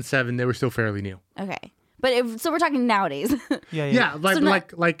 2007. They were still fairly new. Okay, but so we're talking nowadays. Yeah,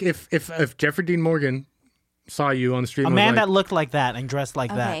 like if Jeffrey Dean Morgan saw you on the street, A and man was like, that looked like that and dressed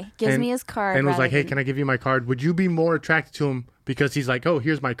like that. Okay, gives and- me his card and was like, "Hey, rather can I give you my card?" Would you be more attracted to him because he's like, "Oh,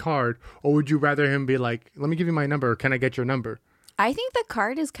 here's my card," or would you rather him be like, "Let me give you my number. Or can I get your number?" I think the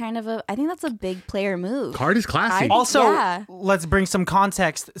card is kind of I think that's a big player move. Card is classy. Also, Yeah. let's bring some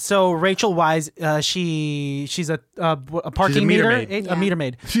context. So Rachel Wise, she's a parking meter meter, maid. a meter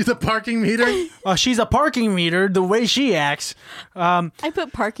maid. She's a parking meter. She's a parking meter. The way she acts, I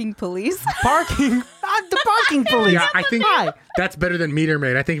put parking police. parking, the parking police. Yeah, I think Hi. that's better than meter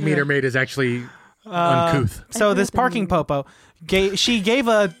maid. I think meter maid is actually uncouth. So this parking popo, she gave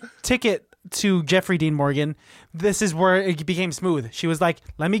a ticket to Jeffrey Dean Morgan. This is where it became smooth. She was like,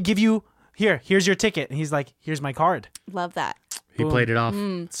 "Let me give you here's your ticket," and he's like, "Here's my card." Love that. He played it off.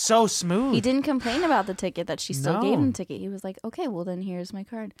 So smooth. He didn't complain about the ticket that she still No. gave him the ticket. He was like, okay, well then here's my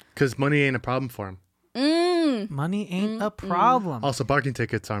card. Because money ain't a problem for him. Money ain't a problem. Also, parking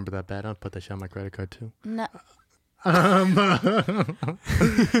tickets aren't that bad. I'll put that shit on my credit card too. No. If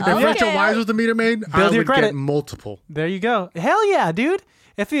Rachel Wise was the meter maid, I Build your would credit. get multiple. There you go. Hell yeah, dude.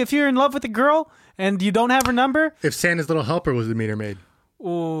 If you're in love with a girl and you don't have her number, If Santa's little helper was the meter maid,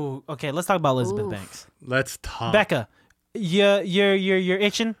 ooh, okay, let's talk about Elizabeth Oof. Banks. let's talk. Becca, you're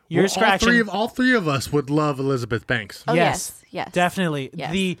itching, you're Well, scratching. all three of us would love Elizabeth Banks. Oh, yes. Definitely.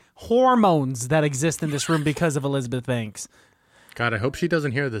 Yes. The hormones that exist in this room because of Elizabeth Banks. God, I hope she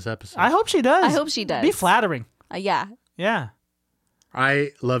doesn't hear this episode. I hope she does. I hope she does. Be flattering. Yeah. Yeah.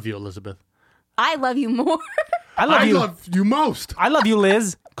 I love you, Elizabeth. I love you more. I love you. love you most. I love you,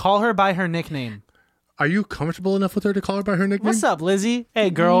 Liz. Call her by her nickname. Are you comfortable enough with her to call her by her nickname? What's up, Lizzie? Hey,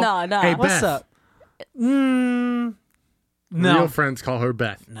 girl. No. Hey, What's Beth. up? No. Real friends call her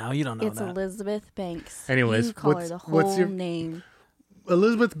Beth. No, you don't know It's that. Elizabeth Banks. Anyways, you call her what's- the what's whole your- name.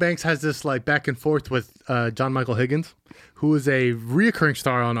 Elizabeth Banks has this like back and forth with John Michael Higgins, who is a reoccurring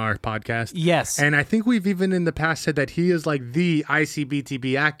star on our podcast. Yes. And I think we've even in the past said that he is like the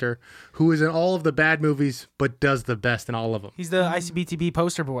ICBTB actor who is in all of the bad movies but does the best in all of them. He's the ICBTB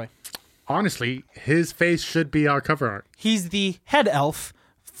poster boy. Honestly, his face should be our cover art. He's the head elf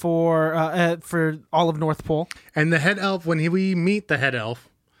for all of North Pole. And the head elf, when we meet the head elf,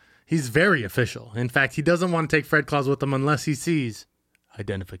 he's very official. In fact, he doesn't want to take Fred Claus with him unless he sees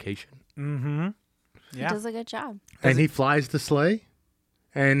identification. He Yeah. does a good job. And he flies the sleigh.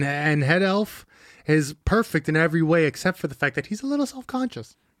 And head elf is perfect in every way except for the fact that he's a little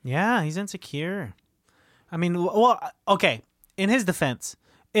self-conscious. Yeah, he's insecure. I mean, well, okay. In his defense,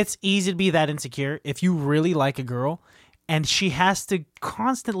 it's easy to be that insecure if you really like a girl and she has to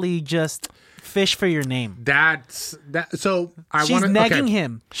constantly just fish for your name. That's that. So I She's want to negging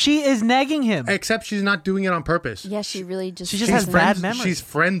him. She is negging him. Except she's not doing it on purpose. Yeah, she really just. She just has bad memories. She's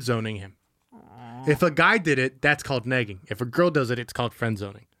friend zoning him. If a guy did it, that's called negging. If a girl does it, it's called friend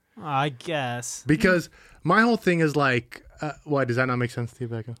zoning. I guess. Because my whole thing is like, why does that not make sense to you,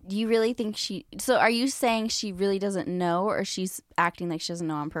 Becca? Do you really think she? So, are you saying she really doesn't know, or she's acting like she doesn't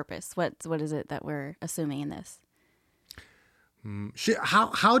know on purpose? What is it that we're assuming in this?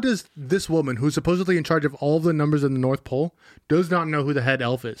 How does this woman, who's supposedly in charge of all the numbers in the North Pole, does not know who the head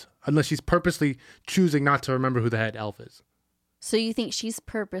elf is, unless she's purposely choosing not to remember who the head elf is? So you think she's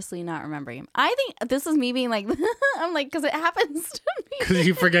purposely not remembering him? I think this is me being like, I'm like, because it happens to me. Because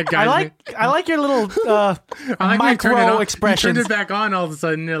you forget guys. I like your little I like when you turn it micro on, expressions. You turn it back on, all of a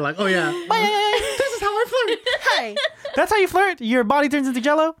sudden you're like, oh yeah, this is how I flirt. Hey, that's how you flirt. Your body turns into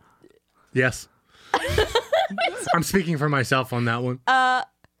jello. Yes. I'm speaking for myself on that one. I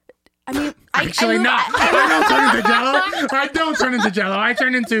mean, Actually, not. I don't turn into jello. I don't turn into jello. I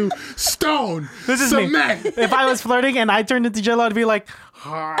turn into stone. This is cement. me. If I was flirting and I turned into jello, I'd be like,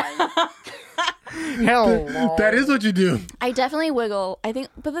 hi. Hell. That is what you do. I definitely wiggle. I think,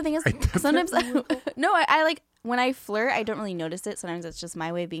 but the thing is, sometimes, no, I like when I flirt, I don't really notice it. Sometimes it's just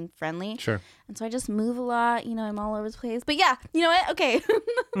my way of being friendly. Sure. And so I just move a lot. You know, I'm all over the place. But yeah, you know what? Okay.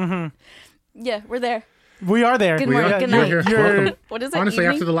 Yeah, we're there. We are there. Good We morning. are- Good you're night. here. You're- Welcome. What is it? Honestly,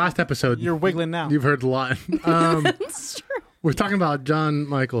 evening? after the last episode, You're wiggling now. you've heard a lot. It's true. We're talking about John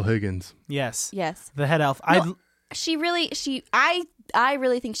Michael Higgins. Yes. Yes. The head elf. No, I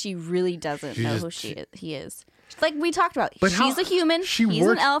really think she really doesn't know who he is. Like we talked about, But she's how- a human. she He's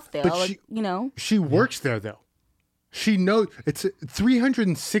works- an elf. They but all, she- you know. She works there though. She knows it's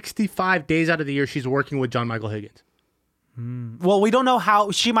 365 days out of the year she's working with John Michael Higgins. Well, we don't know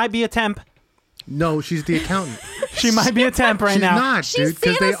how. She might be a temp. No, she's the accountant. She might be a temp right She's now. not, She's dude.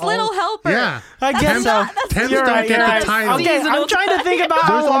 'Cause they Santa's little helper. Yeah. I guess so. Temps You're don't right, get you're the right. title. Okay, I'm trying to think about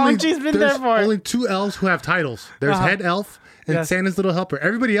how long she's been there there's for. only 2 elves who have titles. There's head elf and Yes. Santa's little helper.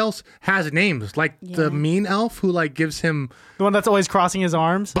 Everybody else has names, like the mean elf who like gives him The one that's always crossing his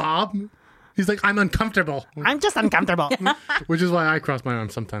arms. Bob. He's like, I'm uncomfortable, I'm just uncomfortable. which is why I cross my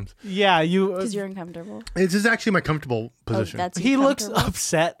arms sometimes. Yeah, you. Because you're uncomfortable. This is actually my comfortable position. That's He looks comfortable?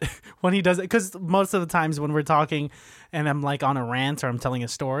 upset when he does it because most of the times when we're talking and I'm like on a rant or I'm telling a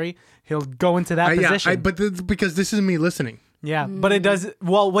story, he'll go into that position. because this is me listening. Yeah, but it does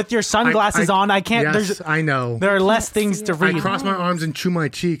well with your sunglasses on. I can't. Yes, I know. There are less Can't things see to it. read. I cross my arms and chew my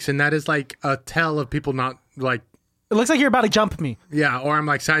cheeks, and that is like a tell of people not like, It looks like you're about to jump me. yeah, or I'm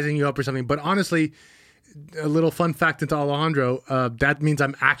like sizing you up or something. But honestly, a little fun fact into Alejandro, that means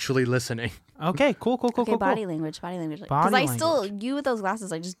I'm actually listening. Okay, cool. Okay, body language. Because Body you with those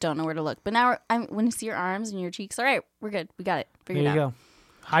glasses, I just don't know where to look. But now when you see your arms and your cheeks, all right, we're good. We got it. There Figured you it out. go.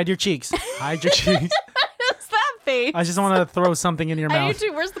 Hide your cheeks. Hide your cheeks. What's that face? I just want to throw something in your I do mouth.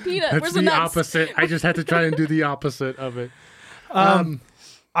 too. Where's the peanut? That's Where's the the nuts? opposite. I just had to try and do the opposite of it.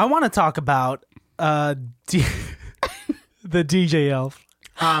 I want to talk about the DJ Elf.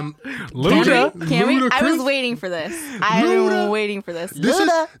 Luda. Can we? I was Ludacris. waiting for this. I've Luda. been waiting for this.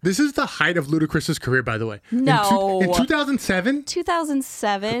 This is the height of Ludacris's career, by the way. No. In 2007,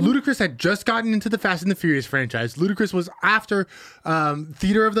 2007. Ludacris had just gotten into the Fast and the Furious franchise. Ludacris was after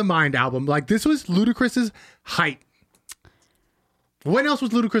Theater of the Mind album. Like, this was Ludacris's height. When else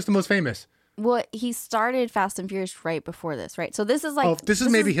was Ludacris the most famous? Well, he started Fast and Furious right before this, right? So this is like. Oh, this is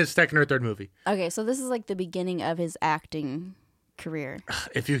maybe his second or third movie. Okay, so this is like the beginning of his acting career.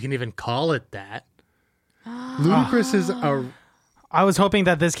 If you can even call it that. Ludacris is a... I was hoping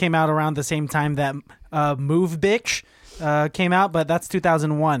that this came out around the same time that Move Bitch came out, but that's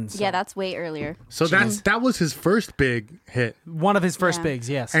 2001. So Yeah, that's way earlier. So that was his first big hit. one of his first Yeah. bigs,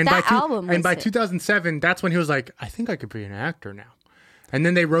 yes. And That by album was by hit. 2007, that's when he was like, I think I could be an actor now. And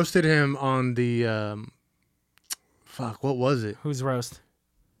then they roasted him on the what was it? Who's roast?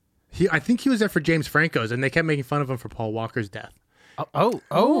 I think he was there for James Franco's, and they kept making fun of him for Paul Walker's death. Oh.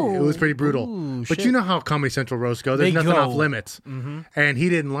 It was pretty brutal. Ooh, but shit. you know how Comedy Central roasts go. There's They nothing go. off limits. Mm-hmm. And he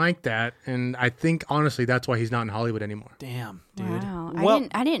didn't like that. And I think, honestly, that's why he's not in Hollywood anymore. Damn, dude. Wow, Well-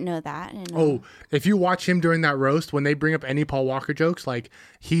 I didn't know that. I didn't know. Oh, if you watch him during that roast, when they bring up any Paul Walker jokes, like,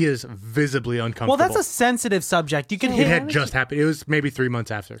 he is visibly uncomfortable. Well, that's a sensitive subject. You can It hit had just happened. It was maybe 3 months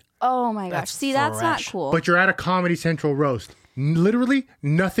after. Oh my gosh! That's See, that's not fresh. cool. But you're at a Comedy Central roast. Literally,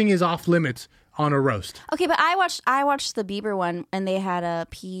 nothing is off limits on a roast. Okay, but I watched the Bieber one, and they had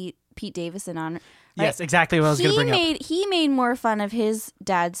Pete Davidson on. Right? Yes, exactly what I was going to bring up. He made more fun of his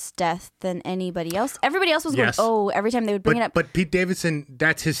dad's death than anybody else. Everybody else was Yes. going, oh, every time they would bring it up. But Pete Davidson,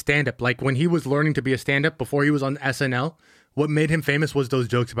 that's his stand-up. Like, when he was learning to be a stand-up before he was on SNL, what made him famous was those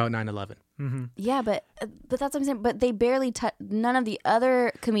jokes about 9/11. Yeah, but that's what I'm saying. But they barely none of the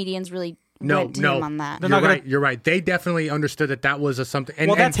other comedians really No, went to him on that. They're You're not gonna- right. You're right. They definitely understood that was a something. And,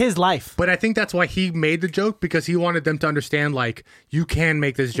 Well, that's his life. But I think that's why he made the joke, because he wanted them to understand, like, you can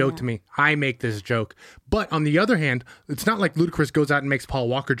make this joke to me. I make this joke. But on the other hand, it's not like Ludacris goes out and makes Paul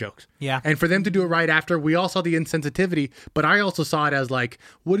Walker jokes. Yeah. And for them to do it right after, we all saw the insensitivity, but I also saw it as like,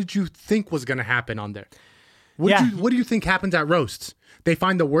 what did you think was going to happen on there? What do you think happens at roasts? They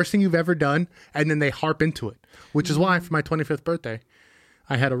find the worst thing you've ever done, and then they harp into it, which is why for my 25th birthday,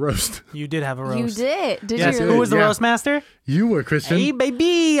 I had a roast. You did have a roast. You did. Did Yes. you? Who was the Yeah. roast master? You were, Christian. Hey,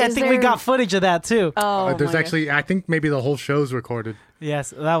 baby. I Is think we there- got footage of that too. Oh, There's my actually, I think maybe the whole show's recorded.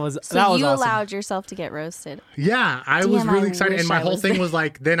 Yes, that was gosh. So that was you awesome. allowed yourself to get roasted. Yeah, I was Damn, really I excited. And wish my I whole was thing there. was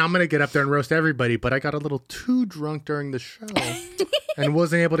like, then I'm going to get up there and roast everybody. But I got a little too drunk during the show and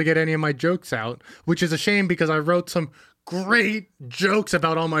wasn't able to get any of my jokes out, which is a shame because I wrote some great jokes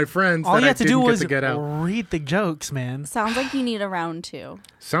about all my friends All that you I had to didn't do get was to get out. read the jokes, man. Sounds like you need a round 2.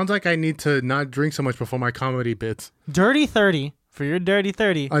 Sounds like I need to not drink so much before my comedy bits. Dirty 30 for your dirty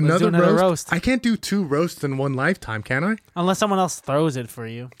 30. Let's do Another roast. roast? I can't do 2 roasts in one lifetime, can I? Unless someone else throws it for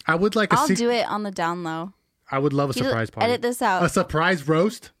you. I would like a I'll do it on the down low. I would love a surprise party. Edit this out. A surprise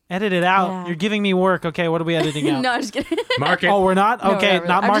roast? Edit it out. Yeah. You're giving me work. Okay, what are we editing out? No, I'm just kidding. Mark it. Oh, we're not? No, Okay, really.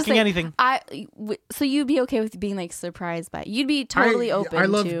 not I'm just marking saying, anything. So you'd be okay with being like surprised by it. You'd be totally open I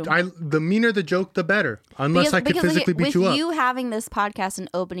love. to. The meaner the joke, the better. Unless I could physically beat with you up. you having this podcast and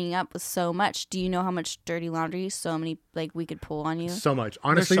opening up with so much, do you know how much dirty laundry, so many like we could pull on you? So much.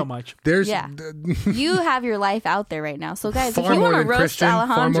 Honestly, so much. There's Yeah. You have your life out there right now. So guys, if far you more want to than roast Christian. Far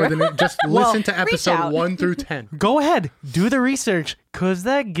Alejandro, more than just listen to reach episode out. 1 through 10. Go ahead. Do the research. Because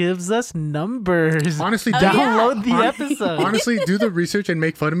that gives us numbers. Honestly, download the episode. Honestly, do the research and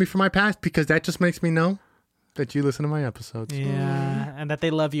make fun of me for my past, because that just makes me know that you listen to my episodes. Yeah, and that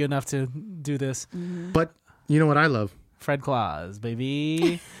they love you enough to do this. But you know what I love? Fred Claus,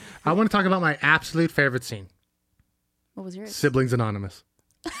 baby. I want to talk about my absolute favorite scene. What was yours? Siblings Anonymous.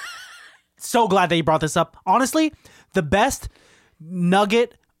 So glad that you brought this up. Honestly, the best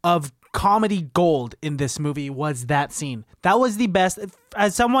nugget of comedy gold in this movie was that scene. That was the best.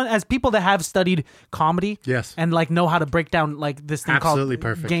 As people that have studied comedy, Yes. and like know how to break down like this thing Absolutely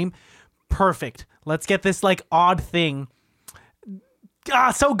called perfect. game, perfect. Let's get this like odd thing.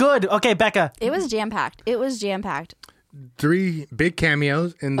 So good. Okay, Becca. It was jam packed. 3 big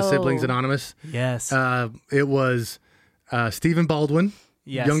cameos in the Siblings Anonymous. Yes. It was Stephen Baldwin,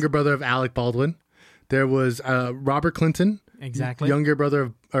 Yes. younger brother of Alec Baldwin. There was Robert Clinton, Exactly. younger brother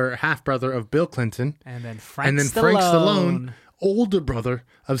of, or half brother of Bill Clinton. And then Frank Stallone, older brother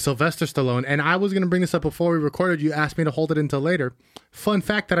of Sylvester Stallone. And I was going to bring this up before we recorded. You asked me to hold it until later. Fun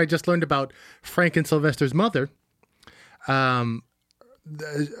fact that I just learned about Frank and Sylvester's mother. Her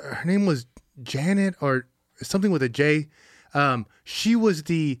name was Janet or something with a J. She was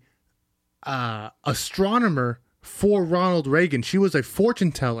the astronomer for Ronald Reagan. She was a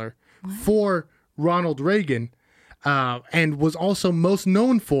fortune teller for Ronald Reagan, and was also most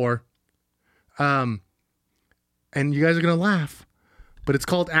known for, and you guys are going to laugh, but it's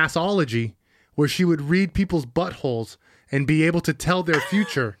called Assology, where she would read people's buttholes and be able to tell their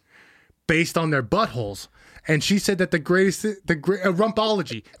future based on their buttholes. And she said that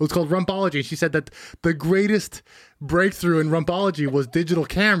Rumpology. It was called Rumpology. She said that the greatest breakthrough in Rumpology was digital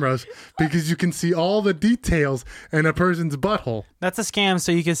cameras, because you can see all the details in a person's butthole. That's a scam,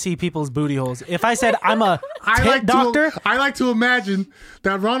 so you can see people's booty holes. If I said I'm a tit doctor, I like to imagine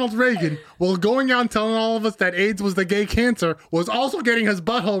that Ronald Reagan, while going out and telling all of us that AIDS was the gay cancer, was also getting his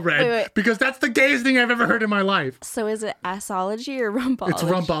butthole read, Wait. because that's the gayest thing I've ever heard in my life. So is it Assology or Rumpology? It's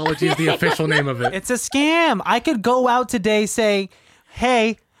Rumpology is the official name of it. it's a scam. I could go out today, say,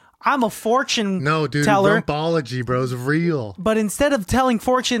 "Hey, I'm a fortune No, dude, teller." Rumpology, bro, is real. But instead of telling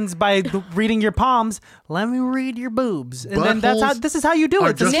fortunes by reading your palms, let me read your boobs, and then this is how you do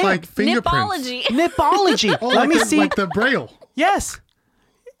Are it. just It's like fingerprints. Nipology. nipology. Oh, let me see. like the Braille. Yes.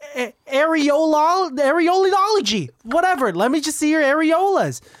 Areolology. Whatever. Let me just see your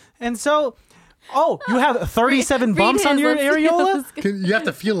areolas. And so, you have 37 bumps on your areola? You have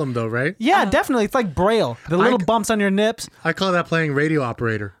to feel them though, right? Yeah, definitely. It's like Braille. The little I- bumps on your nips. I call that playing radio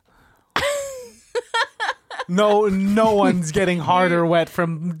operator. No one's getting hard or wet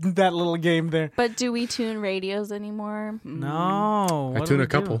from that little game there. But do we tune radios anymore? No. I what tune do a we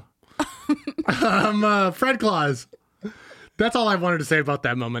do? couple. Fred Claus. That's all I wanted to say about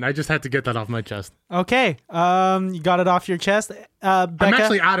that moment. I just had to get that off my chest. Okay. You got it off your chest. Becca, I'm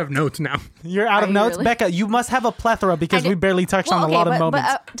actually out of notes now. you're out Are of you notes. really? Becca, you must have a plethora because we barely touched on a lot of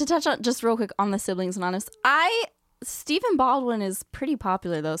moments. But to touch on just real quick on the Siblings Anonymous, Stephen Baldwin is pretty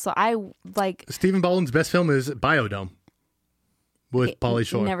popular though, so I like. Stephen Baldwin's best film is Biodome with Pauly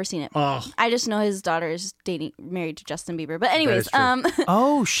Shore. Never seen it. Oh, I just know his daughter is married to Justin Bieber. But anyways, is true.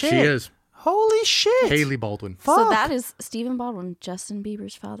 Oh, shit. she is. Holy shit. Haley Baldwin. so Fuck. that is Stephen Baldwin, Justin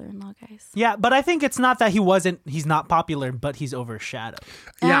Bieber's father-in-law, guys. Yeah, but I think it's not that he's not popular, but he's overshadowed.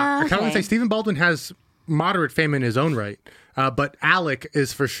 Yeah, I kind of Okay. want to say Stephen Baldwin has moderate fame in his own right. But Alec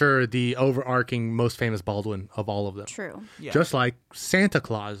is for sure the overarching most famous Baldwin of all of them. True. Yeah. Just like Santa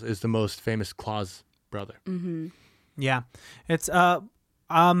Claus is the most famous Claus brother. Yeah. It's to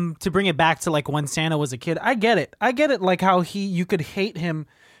bring it back to like when Santa was a kid. I get it. Like how you could hate him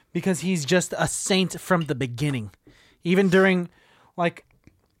because he's just a saint from the beginning. Even during like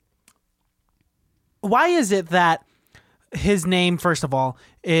why is it that his name first of all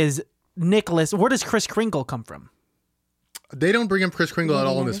is Nicholas? Where does Kris Kringle come from? They don't bring him Kris Kringle at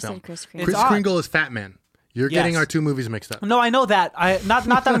all in never this said film. Kris Kris It's odd. Kringle is Fat Man. You're getting Yes. our two movies mixed up. No, I know that. Not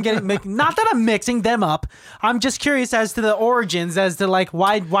that I'm getting not that I'm mixing them up. I'm just curious as to the origins, as to like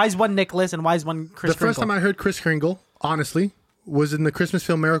why is one Nicholas and why is one Kris The first Kringle? time I heard Kris Kringle, honestly, was in the Christmas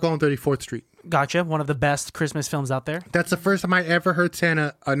film Miracle on 34th Street. Gotcha. One of the best Christmas films out there. That's the first time I ever heard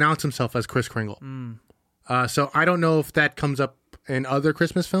Santa announce himself as Kris Kringle. So I don't know if that comes up in other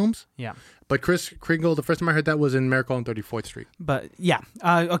Christmas films, Yeah. but Kris Kringle, the first time I heard that was in Miracle on 34th Street. But yeah.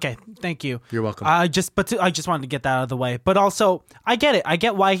 Okay. Thank you. You're welcome. I just wanted to get that out of the way. But also, I get it. I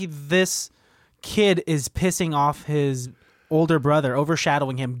get why this kid is pissing off his older brother,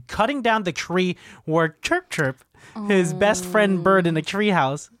 overshadowing him, cutting down the tree where Chirp Chirp, his best friend bird in the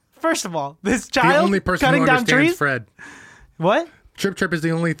treehouse. First of all, this the child only person cutting who down understands trees. Fred. What? Chirp Chirp is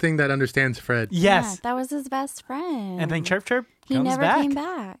the only thing that understands Fred. Yes. Yeah, that was his best friend. And then Chirp Chirp. He comes never back. came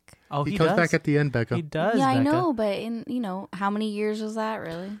back. Oh, He he comes does. back at the end, Becca. He does. Yeah, I Becca. know, but in how many years was that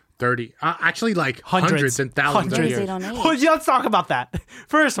really? 30. Actually, like hundreds and thousands of Because years. they don't age. Well, yeah, let's talk about that.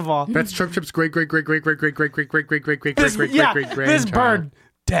 First of all, That's Chirp Chirp's great this, yeah, this bird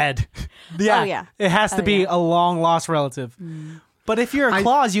dead. Yeah, Oh, yeah. It has to Oh, be yeah. a long lost relative. But if you're a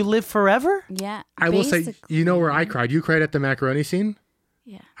Claus, you live forever. Yeah. I will say, basically. you know where I cried? You cried at the macaroni scene?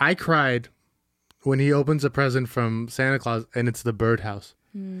 Yeah. I cried when he opens a present from Santa Claus and it's the birdhouse.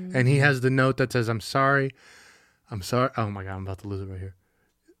 And he has the note that says, I'm sorry. Oh my God, I'm about to lose it right here.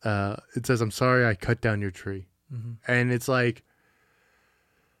 It says, I'm sorry I cut down your tree. And it's like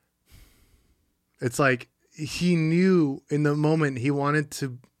he knew in the moment he wanted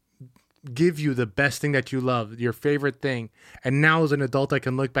to give you the best thing that you love, your favorite thing. And now as an adult, I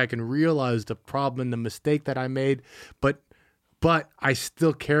can look back and realize the problem and the mistake that I made. But I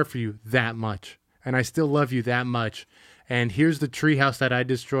still care for you that much. And I still love you that much. And here's the treehouse that I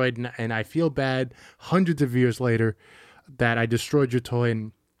destroyed. And I feel bad hundreds of years later that I destroyed your toy.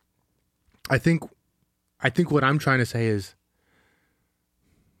 And I think what I'm trying to say is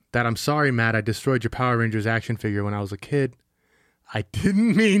that I'm sorry, Matt, I destroyed your Power Rangers action figure when I was a kid. I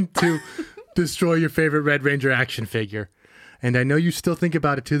didn't mean to destroy your favorite Red Ranger action figure. And I know you still think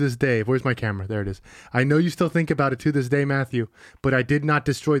about it to this day. Where's my camera? There it is. I know you still think about it to this day, Matthew, but I did not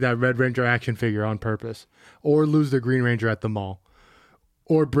destroy that Red Ranger action figure on purpose, or lose the Green Ranger at the mall,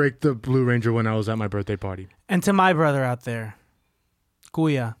 or break the Blue Ranger when I was at my birthday party. And to my brother out there,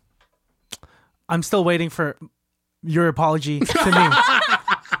 Kuya, I'm still waiting for your apology to me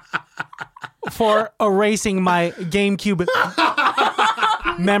for erasing my GameCube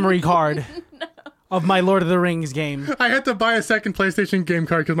memory card of my Lord of the Rings game. I had to buy a second PlayStation game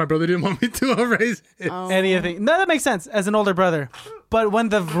card because my brother didn't want me to erase it. Anything. No, that makes sense as an older brother. But when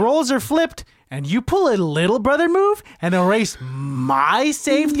the roles are flipped and you pull a little brother move and erase my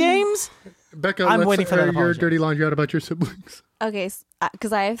saved games, Becca, I'm let's waiting for that air your apology. dirty laundry out about your siblings. Okay,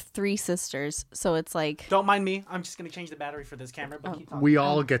 because I have 3 sisters, so it's like don't mind me. I'm just going to change the battery for this camera. But keep talking. We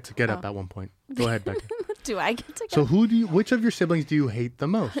all get to get up at one point. Go ahead, Becca. do I get to So go? which of your siblings do you hate the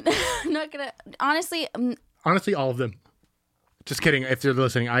most? I'm not gonna honestly. Honestly, all of them. Just kidding. If they're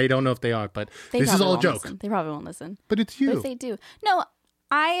listening, I don't know if they are, but They this is probably all a won't joke. listen. They probably won't listen. But it's But you. if they do, no,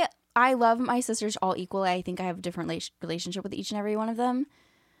 I love my sisters all equally. I think I have a different relationship with each and every one of them.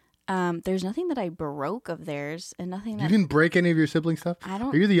 There's nothing that I broke of theirs, and nothing You that didn't break any of your sibling stuff? I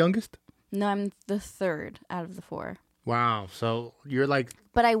don't. Are you the youngest? No, I'm the 3rd out of the 4. Wow. So you're like,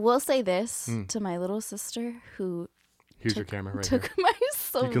 But I will say this to my little sister who here's your camera right here. took my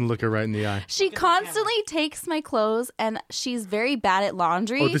soul. You can look her right in the eye. She constantly takes my clothes, and she's very bad at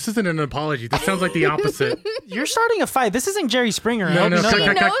laundry. Oh, this isn't an apology. This sounds like the opposite. You're starting a fight. This isn't Jerry Springer. I No, hope no, you know cut, She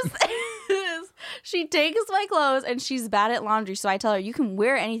that. cut, knows this. She takes my clothes, and she's bad at laundry. So I tell her, you can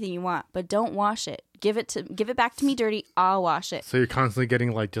wear anything you want, but don't wash it. Give it back to me dirty. I'll wash it. So you're constantly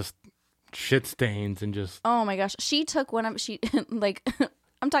getting like just shit stains and just. Oh my gosh, she took one of like.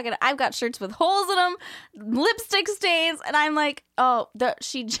 I'm talking. I've got shirts with holes in them, lipstick stains, and I'm like, oh,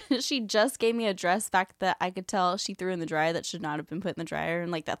 she just gave me a dress back that I could tell she threw in the dryer that should not have been put in the dryer,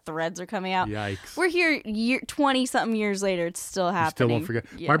 and like that threads are coming out. Yikes. We're here 20-something years later. It's still You happening. still won't forget.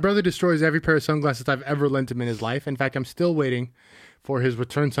 Yeah. My brother destroys every pair of sunglasses I've ever lent him in his life. In fact, I'm still waiting for his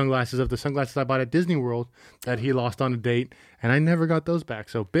return sunglasses of the sunglasses I bought at Disney World that he lost on a date, and I never got those back.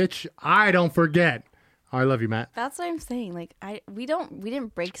 So, bitch, I don't forget. I love you, Matt. That's what I'm saying. Like we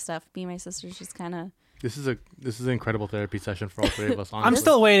didn't break stuff. Me and my sisters just kind of. This is an incredible therapy session for all three of us. I'm Honestly.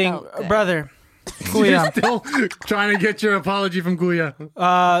 still waiting, felt good. brother. You're Kuya, still trying to get your apology from Guya.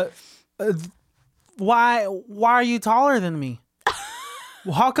 why are you taller than me?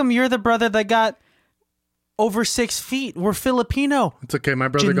 How come you're the brother that got over 6 feet? We're Filipino. It's okay. My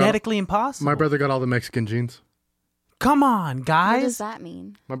brother Genetically impossible. my brother got all the Mexican genes. Come on, What does guys. that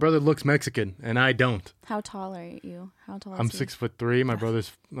mean? My brother looks Mexican, and I don't. How tall are you? How tall? I'm is he? 6'3". My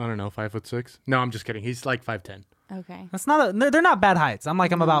brother's 5'6". No, I'm just kidding. He's like 5'10". Okay, That's not. They're not bad heights. I'm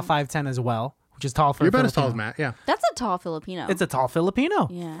about 5'10" as well, which is tall for. You're a about as tall as Filipino. Matt. Yeah. that's a tall Filipino. It's a tall Filipino.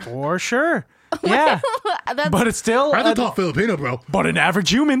 Yeah. For sure. Yeah. That's, But it's still Rather tall Filipino, bro. but an average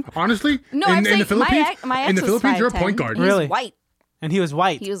human. Honestly, no, in, I'm in saying the Philippines, my ex in the was Philippines, you're a 5'10". point guard. He's Really? white. And he was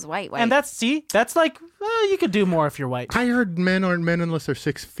white. He was white. And that's like you could do more if you're white. I heard men aren't men unless they're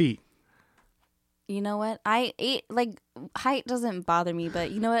 6 feet. You know what? Height doesn't bother me, but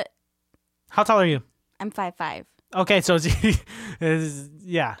you know what? How tall are you? I'm 5'5". Okay, so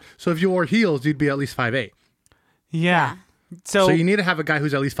yeah. So if you wore heels, you'd be at least 5'8". Yeah. So So you need to have a guy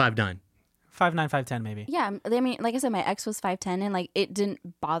who's at least 5'9". 5'9", 5'10", maybe. Yeah, I mean, like I said, my ex was 5'10", and like it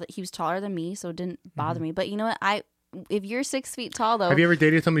didn't bother. He was taller than me, so it didn't bother me. But you know what? if you're 6 feet tall though, Have you ever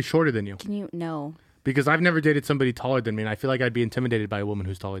dated somebody shorter than you? can you no? Because I've never dated somebody taller than me, and I feel like I'd be intimidated by a woman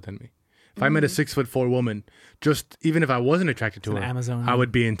who's taller than me. If I met a 6'4" woman, just even if I wasn't attracted to her, Amazonian. I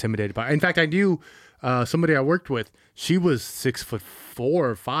would be intimidated by her. In fact, I knew somebody I worked with. She was 6'4"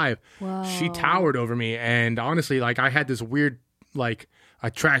 or 5. Whoa. She towered over me, and honestly, like I had this weird like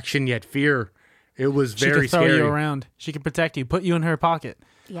attraction yet fear. It was She very could throw scary. you around. She could protect you, put you in her pocket.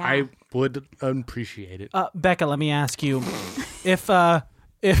 Yeah. I would appreciate it. Becca, let me ask you, if God,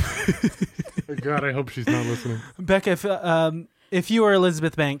 I hope she's not listening. Becca, if you were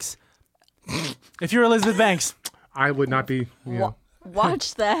Elizabeth Banks, I would not be. You know.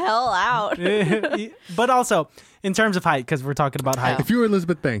 Watch the hell out. but also in terms of height, because we're talking about height. If you were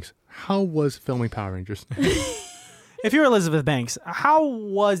Elizabeth Banks, how was filming Power Rangers? If you were Elizabeth Banks, how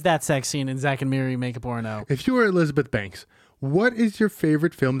was that sex scene in Zack and Miri Make a Porno? If you were Elizabeth Banks, what is your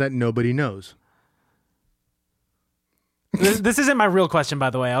favorite film that nobody knows? This isn't my real question, by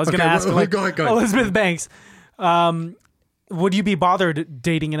the way. I was going to ask go ahead. Elizabeth Banks, would you be bothered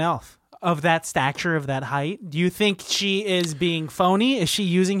dating an elf of that stature, of that height? Do you think she is being phony? Is she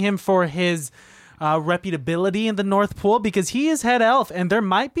using him for his reputability in the North Pole? Because he is head elf, and there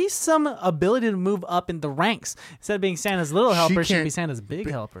might be some ability to move up in the ranks. Instead of being Santa's little helper, she'd be Santa's big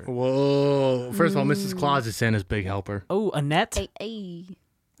helper. Whoa! First of all, Mrs. Claus is Santa's big helper. Oh, Annette. Hey.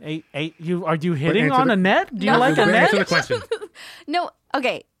 Are you hitting answer on the- Annette? Do you No. like Answer Annette? the question. No,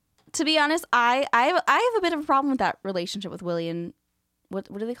 okay. To be honest, I have a bit of a problem with that relationship with Willie and what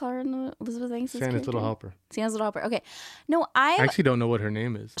do they call her in the Elizabeth Banks? Santa's little helper. Santa's little helper. Okay. No, I actually don't know what her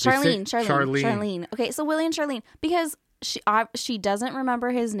name is. They say Charlene. Okay, so Willie and Charlene, because she doesn't remember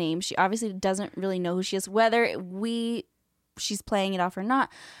his name. She obviously doesn't really know who she is, whether she's playing it off or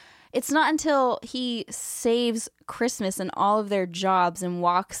not. It's not until he saves Christmas and all of their jobs and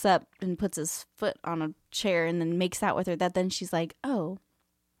walks up and puts his foot on a chair and then makes out with her that then she's like, oh.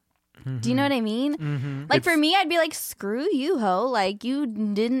 Do you know what I mean? Mm-hmm. Like for me, I'd be like, screw you, ho. Like you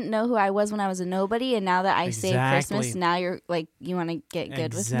didn't know who I was when I was a nobody. And now that I saved Christmas, now you're like, you want to get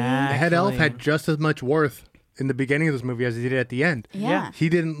good with me? The head elf had just as much worth in the beginning of this movie as he did at the end. Yeah. He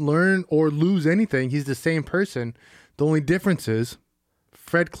didn't learn or lose anything. He's the same person. The only difference is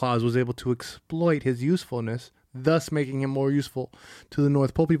Fred Claus was able to exploit his usefulness, thus making him more useful to the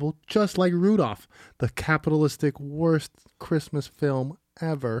North Pole people, just like Rudolph, the capitalistic worst Christmas film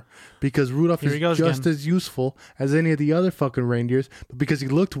ever, because Rudolph is just as useful as any of the other fucking reindeers, but because he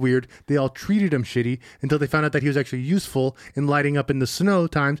looked weird, they all treated him shitty until they found out that he was actually useful in lighting up in the snow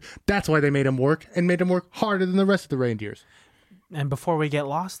times. That's why they made him work, and made him work harder than the rest of the reindeers. And before we get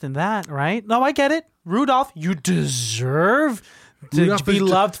lost in that, right? No, I get it. Rudolph, you deserve to be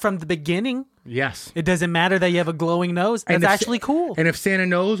loved from the beginning. Yes. It doesn't matter that you have a glowing nose. That's actually cool. And if Santa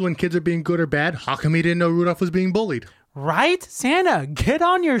knows when kids are being good or bad, how come he didn't know Rudolph was being bullied? Right? Santa, get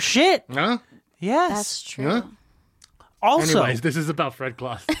on your shit. Huh? Yes. That's true. Huh? Also, Anyways, this is about Fred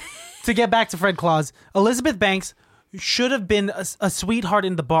Claus. to get back to Fred Claus, Elizabeth Banks should have been a sweetheart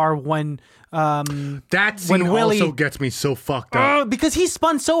in the bar when That scene Willie also gets me so fucked up. because he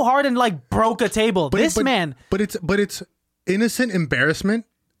spun so hard and like broke a table. But it's innocent embarrassment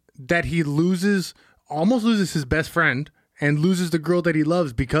that he almost loses his best friend and loses the girl that he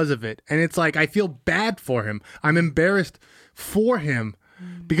loves because of it. And it's like, I feel bad for him. I'm embarrassed for him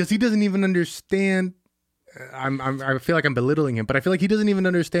because he doesn't even understand. I feel like I'm belittling him, but I feel like he doesn't even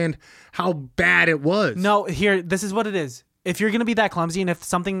understand how bad it was. No, this is what it is. If you're going to be that clumsy and if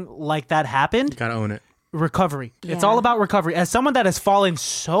something like that happened, You gotta own it. recovery. It's Yeah. all about recovery. As someone that has fallen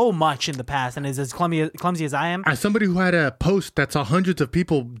so much in the past and is as clumsy as I am, As somebody who had a post that saw hundreds of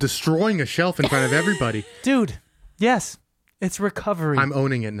people destroying a shelf in front of everybody, dude, yes, it's recovery. I'm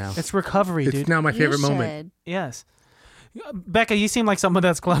owning it now. It's recovery, It's dude. now my You favorite moment. should. Yes. Becca, you seem like someone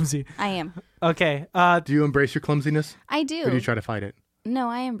that's clumsy. I am. Okay. Do you embrace your clumsiness, I do. or do you try to fight it? No,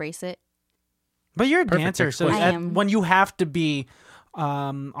 I embrace it. But you're a Perfect. dancer, Next so question. I am. when you have to be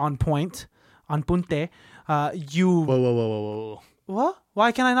on point, on punte, you... Whoa. What?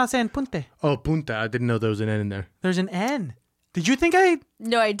 Why can I not say en punte? Oh, punta. I didn't know there was an N in there. There's an N. Did you think I...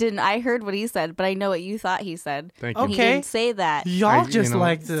 No, I didn't. I heard what he said, but I know what you thought he said. Thank you. He Okay. didn't say that. Y'all I- just you know,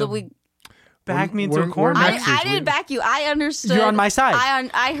 like to So we. back me into we're- a corner. we're I, Max's, I didn't back you. I understood. You're on my side.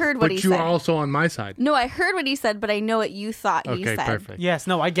 I heard what But he you said. are also on my side. No, I heard what he said, but I know what you thought he Okay, said. perfect. Yes,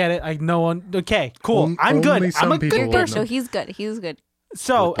 no, I get it. I know. Okay, cool. On- I'm good. only I'm some a people good will person. know. So he's good. He's good.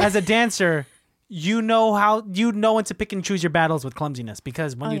 So, as a dancer, you know when to pick and choose your battles with clumsiness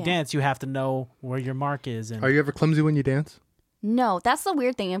because when Oh, you yeah. dance, you have to know where your mark is. And Are you ever clumsy when you dance? No, that's the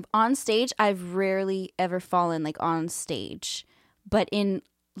weird thing. On stage, I've rarely ever fallen like on stage, but in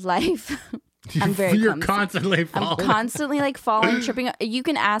life, I'm very You're clumsy. constantly falling. I'm constantly like falling, tripping. You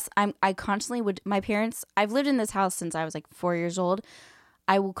can ask. I constantly would. My parents. I've lived in this house since I was like 4 years old.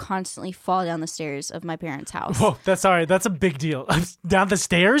 I will constantly fall down the stairs of my parents' house. Whoa, that's a big deal. Down the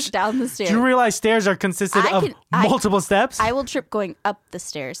stairs? Down the stairs. Do you realize stairs are consisted of multiple steps? I will trip going up the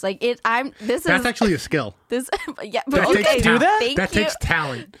stairs. Like it. That's actually a skill. This. Yeah. That But takes okay. talent. Thank That you. takes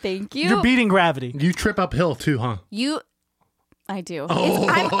talent. Thank you. You're beating gravity. You trip uphill too, huh? I do. Oh.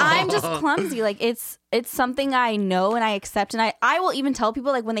 I'm just clumsy. Like it's something I know and I accept, and I will even tell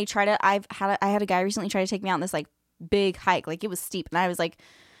people like when they try to. I had a guy recently try to take me out on this like big hike, like it was steep, and I was like,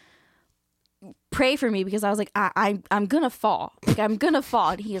 pray for me because I was like I'm gonna fall. Like I'm gonna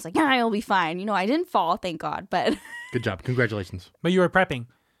fall, and he was like, yeah, I'll be fine. You know, I didn't fall, thank God, but Good job. Congratulations. But you were prepping.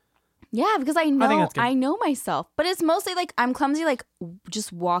 yeah, because I think know that's good. I know myself. But it's mostly like I'm clumsy, like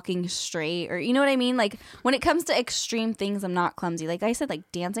just walking straight, or you know what I mean. Like when it comes to extreme things, I'm not clumsy. Like I said, like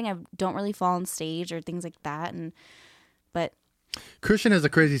dancing, I don't really fall on stage or things like that. But Christian has a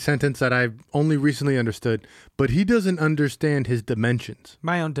crazy sentence that I've only recently understood, but he doesn't understand his dimensions.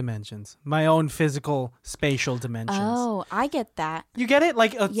 My own dimensions. My own physical, spatial dimensions. oh, I get that. You get it?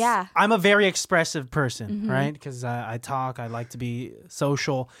 Like, Yeah. I'm a very expressive person, right? Because I talk, I like to be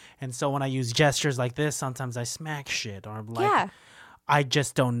social. And so when I use gestures like this, sometimes I smack shit or like, Yeah. I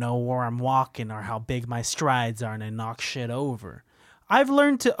just don't know where I'm walking or how big my strides are and I knock shit over. I've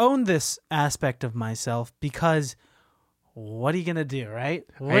learned to own this aspect of myself because what are you going to do, right?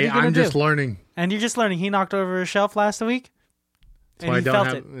 What are Hey, you going I'm to do? just learning. And you're just learning. He knocked over a shelf last week. That's why I he don't felt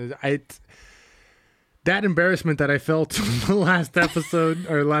have it. that embarrassment that I felt the last episode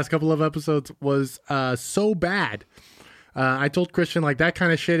or last couple of episodes was so bad. I told Christian like that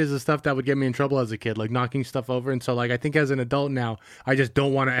kind of shit is the stuff that would get me in trouble as a kid, like knocking stuff over. And so like I think as an adult now, I just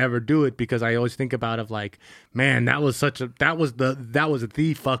don't want to ever do it because I always think about like, man, that was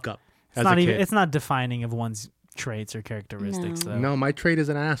the fuck up as a kid. It's not defining of one's traits or characteristics, though. No, my trait is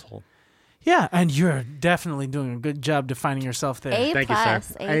an asshole. Yeah, and you're definitely doing a good job defining yourself there. A Thank plus,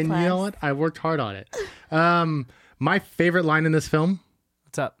 you, sir. A And plus. you know what? I worked hard on it. My favorite line in this film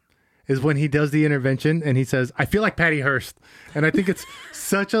What's up? is when he does the intervention and he says, I feel like Patty Hearst. And I think it's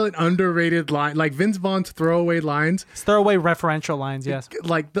such an underrated line. Like Vince Vaughn's throwaway lines, It's throwaway referential lines, yes.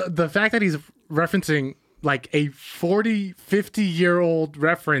 like the fact that he's referencing like a 40, 50-year-old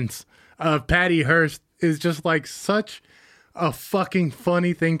reference of Patty Hearst is just like such a fucking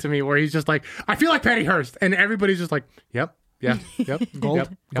funny thing to me where he's just like, I feel like Patty Hearst. And everybody's just like, yep, yep. Gold, Yep.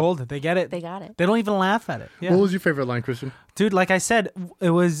 gold. They get it. They got it. They don't even laugh at it. Yeah. What was your favorite line, Christian? Dude, like I said, it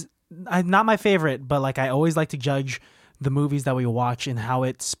was not my favorite, but like I always like to judge the movies that we watch and how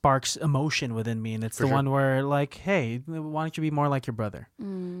it sparks emotion within me. And it's the sure. one where like, hey, why don't you be more like your brother?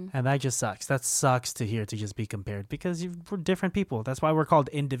 And that just sucks. That sucks to hear, to just be compared because we're different people. That's why we're called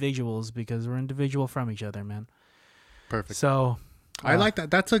individuals, because we're individual from each other, man. Perfect. So I like that.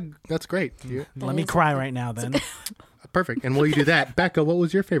 That's great. let me cry right now then. Perfect. And while you do that, Becca, what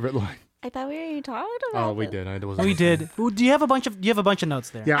was your favorite line? I thought we already talked about Oh, we this. did. I wasn't We did. Ooh, do you have a bunch of notes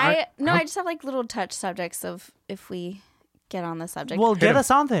there? Yeah. I just have like little touch subjects of if we get on the subject. Well, get 'em.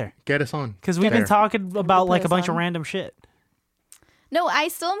 us on there Get us on. because we've been There. talking about like a us bunch of on. random shit. No, I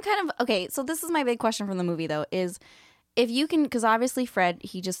still am kind of okay. So this is my big question from the movie though: is if you can, because obviously Fred,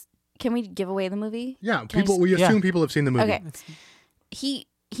 can we give away the movie? Yeah. Can I People. just- We Yeah. assume people have seen the movie. Okay. He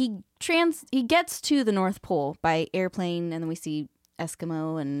gets to the North Pole by airplane, and then we see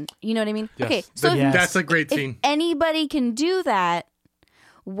Eskimo, and you know what I mean. Yes. Okay, so Yes. That's a great if scene. anybody can do that,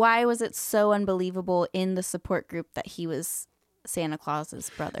 why was it so unbelievable in the support group that he was Santa Claus's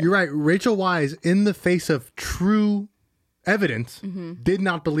brother? You're right. Rachel Wise, in the face of true evidence, Mm-hmm. did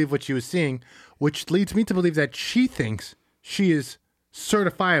not believe what she was seeing, which leads me to believe that she thinks she is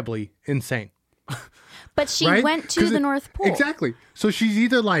certifiably insane. But she Right? went to 'Cause the North Pole. Exactly. So she's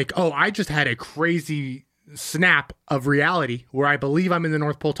either like, oh, I just had a crazy snap of reality where I believe I'm in the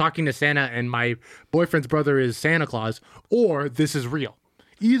North Pole talking to Santa and my boyfriend's brother is Santa Claus, or this is real.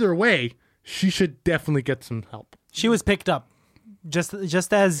 Either way, she should definitely get some help. She was picked up, just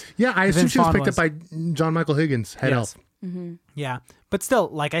as Yeah, I assume Vince she was Vaughn picked up by John Michael Higgins, head Yes. elf. Yeah, but still,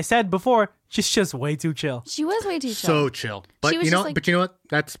 like I said before, she's just way too chill. She was way too So chill. chill. But was you just know, like- but you know what?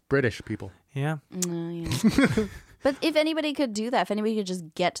 That's British people. Yeah, Yeah. But if anybody could do that, if anybody could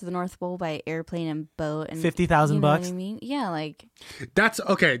just get to the North Pole by airplane and boat, and $50,000 you know what bucks? I mean, yeah, like That's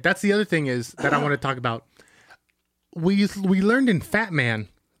okay. That's the other thing is that I want to talk about. We learned in Fat Man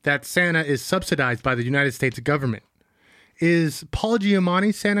that Santa is subsidized by the United States government. Is Paul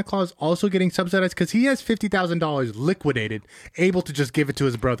Giamatti's Santa Claus also getting subsidized because he has $50,000 liquidated, able to just give it to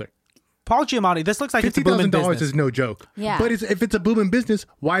his brother? Paul Giamatti, this looks like it's a booming $50,000 business. is no joke. Yeah. But if it's a booming business,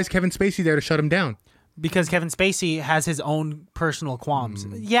 why is Kevin Spacey there to shut him down? Because Kevin Spacey has his own personal qualms.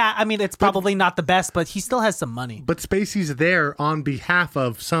 Yeah, I mean, it's probably not the best, but he still has some money. But Spacey's there on behalf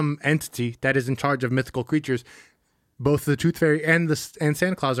of some entity that is in charge of mythical creatures. Both the Tooth Fairy and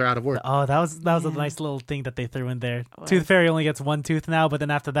Santa Claus are out of work. Oh, that was a nice little thing that they threw in there. Tooth Fairy only gets one tooth now, but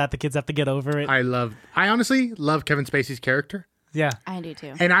then after that, the kids have to get over it. I honestly love Kevin Spacey's character. Yeah. I do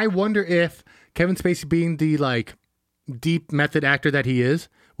too. And I wonder if Kevin Spacey, being the like deep method actor that he is,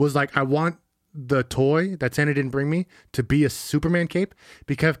 was like, I want the toy that Santa didn't bring me to be a Superman cape,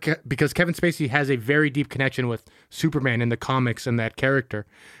 because Kevin Spacey has a very deep connection with Superman in the comics and that character.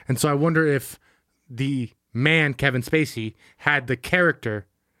 And so I wonder if the man Kevin Spacey had the character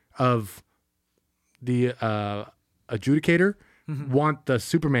of the adjudicator want the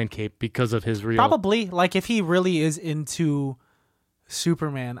Superman cape because of his real... Probably. Like, if he really is into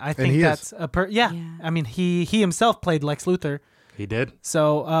Superman, I think he that's is. yeah. I mean, he himself played Lex Luthor. He did.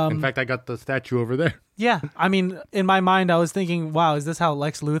 So, In fact, I got the statue over there. yeah. I mean, in my mind, I was thinking, wow, is this how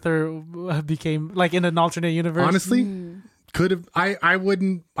Lex Luthor became, like, in an alternate universe? Honestly, could have... I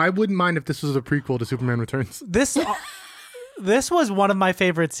wouldn't mind if this was a prequel to Superman Returns. This was one of my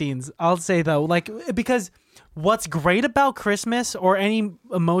favorite scenes, I'll say, though, like, because what's great about Christmas or any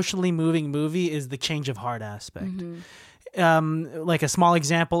emotionally moving movie is the change of heart aspect. Like, a small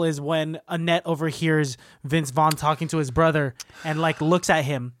example is when Annette overhears Vince Vaughn talking to his brother and, like, looks at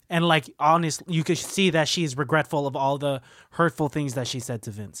him and, like, honestly, you could see that she's regretful of all the hurtful things that she said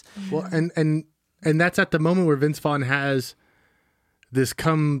to Vince. Well, and that's at the moment where Vince Vaughn has this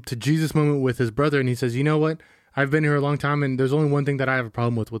come to Jesus moment with his brother, and he says, you know what? I've been here a long time, and there's only one thing that I have a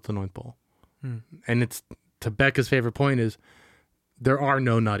problem with the North Pole. And it's, to Becca's favorite point, is there are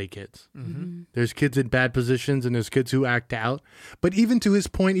no naughty kids. There's kids in bad positions, and there's kids who act out. But even to his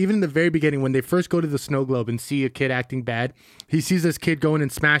point, even in the very beginning, when they first go to the snow globe and see a kid acting bad, he sees this kid go in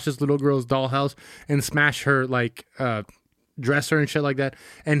and smash this little girl's dollhouse and smash her, like, dresser and shit like that.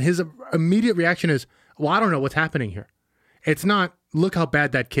 And his immediate reaction is, well, I don't know what's happening here. It's not, look how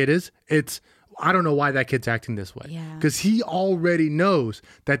bad that kid is. It's, I don't know why that kid's acting this way. Yeah. Because he already knows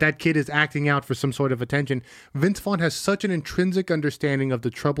that kid is acting out for some sort of attention. Vince Vaughn has such an intrinsic understanding of the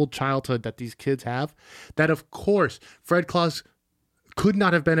troubled childhood that these kids have that, of course, Fred Claus could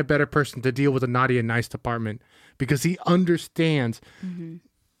not have been a better person to deal with the naughty and nice department, because he understands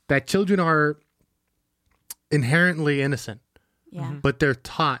that children are inherently innocent, but they're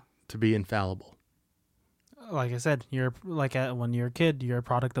taught to be infallible. Like I said, you're like when you're a kid, you're a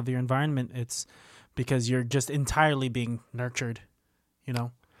product of your environment. It's because you're just entirely being nurtured, you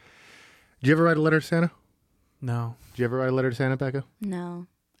know? Did you ever write a letter to Santa? No. Did you ever write a letter to Santa, Becca? No.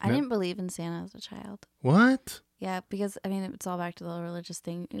 I No? didn't believe in Santa as a child. What? Yeah, because I mean it's all back to the whole religious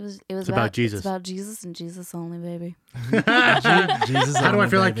thing. It was about Jesus. It's about Jesus and Jesus only, baby. Jesus. How do I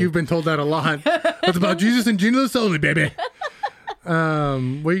feel like you've been told that a lot? It's about Jesus and Jesus only, baby.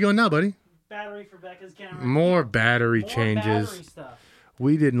 Where you going now, buddy? Battery for Becca's camera. More battery changes. Battery stuff.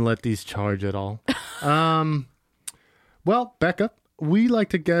 We didn't let these charge at all. Well, Becca, we like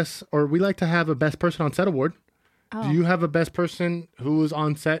to guess, or we like to have a best person on set award. Oh. Do you have a best person who was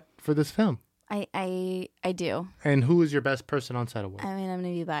on set for this film? I do. And who is your best person on set award? I mean, I'm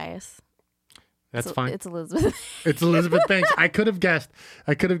gonna be biased. That's So fine. It's Elizabeth. It's Elizabeth Banks. I could have guessed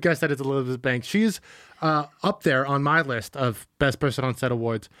that it's Elizabeth Banks. She's up there on my list of best person on set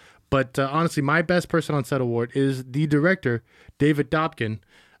awards. But honestly, my best person on set award is the director, David Dobkin,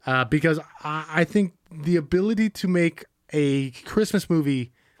 because I think the ability to make a Christmas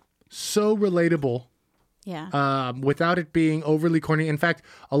movie so relatable Yeah. without it being overly corny. In fact,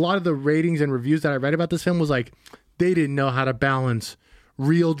 a lot of the ratings and reviews that I read about this film was like, they didn't know how to balance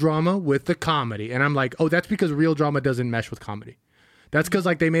real drama with the comedy. And I'm like, oh, that's because real drama doesn't mesh with comedy. That's because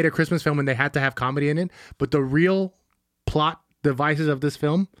like they made a Christmas film and they had to have comedy in it. But the real plot devices of this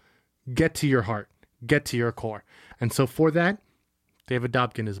film get to your heart, get to your core. And so for that, David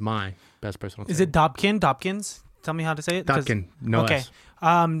Dobkin is my best person on set. Is it Dobkin? Dobkins? Tell me how to say it. 'Cause- Dobkin, no Okay. S.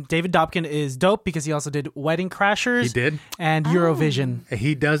 David Dobkin is dope because he also did Wedding Crashers. He did. And Eurovision.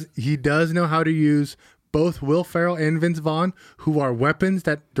 He does know how to use both Will Ferrell and Vince Vaughn, who are weapons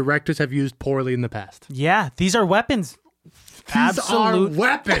that directors have used poorly in the past. Yeah, these are weapons. These are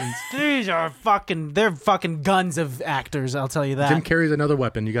weapons. These are they're fucking guns of actors, I'll tell you that. Jim Carrey's another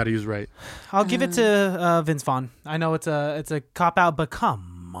weapon you got to use right. I'll give it to Vince Vaughn. I know it's a cop out, but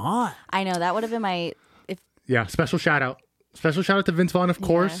come on. I know that would have been my. Yeah, special shout out. Special shout out to Vince Vaughn, of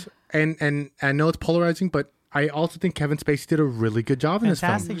course. And I know it's polarizing, but I also think Kevin Spacey did a really good job in this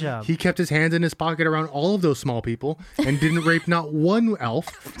film. Fantastic job. He kept his hands in his pocket around all of those small people and didn't rape not one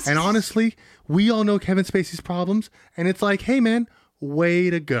elf. And honestly, we all know Kevin Spacey's problems. And it's like, hey, man, way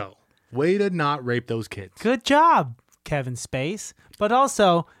to go. Way to not rape those kids. Good job, Kevin Space. But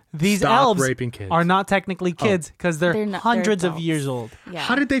also, these Stop elves raping kids. are not technically kids because they're not- hundreds they're of years old. Yeah.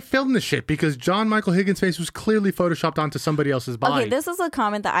 How did they film this shit? Because John Michael Higgins' face was clearly photoshopped onto somebody else's body. Okay, this is a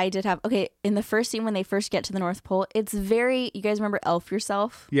comment that I did have. Okay, in the first scene when they first get to the North Pole, it's very. You guys remember Elf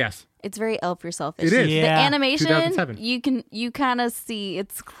Yourself? Yes. It's very Elf Yourself. It is. The Yeah. animation, 2007. you kind of see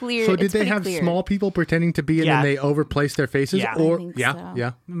it's clear. So did it's they pretty have clear. small people pretending to be and Yeah. then they overplaced their faces? Yeah. Or I think yeah, so.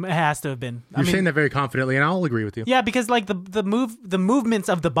 yeah. It has to have been. You're saying that very confidently, and I'll agree with you. Yeah, because like the movements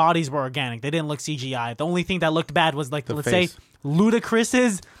of the bodies were organic. They didn't look CGI. The only thing that looked bad was like let's face. say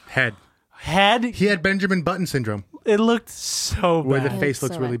Ludacris's Head. head. He had Benjamin Button syndrome, It looked so where bad. the face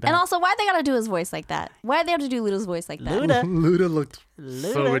looks really bad. And also, why'd they gotta do his voice like that? Why'd they have to do Luda's voice like that? Luda. Luda looked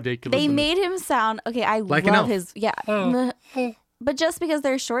so Luda. ridiculous. They made him sound okay. I Like an love elf. his but just because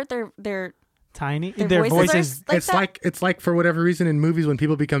they're short, they're Tiny. their Their voices voices. are like it's that. it's like for whatever reason in movies when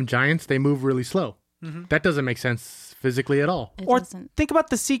people become giants, they move really slow. That doesn't make sense physically at all. It Or doesn't. think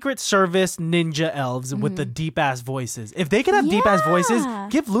about the Secret Service ninja elves with the deep ass voices. If they could have deep ass voices, Yeah.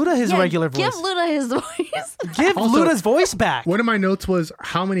 give Luda his regular voice. Give Luda his voice. Give Also- Luda's voice back. One of my notes was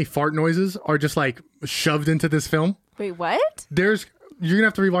how many fart noises are just like shoved into this film. Wait, what? You're gonna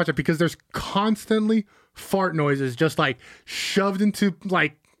have to rewatch it because there's constantly fart noises just like shoved into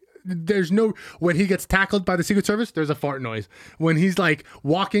like there's no when he gets tackled by the Secret Service, there's a fart noise. When he's like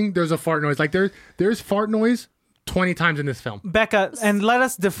walking, there's a fart noise. Like there's fart noise 20 times in this film. Becca, and let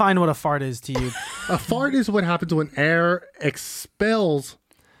us define what a fart is to you. A fart is what happens when air expels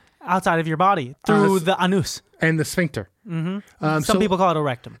Outside of your body through the anus. and the sphincter. Some people call it a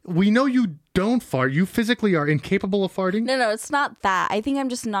rectum. We know you don't fart. You physically are incapable of farting. No, it's not that. I think I'm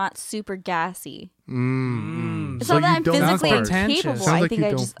just not super gassy. It's So not that you I'm don't physically fart. incapable. Sounds I like think you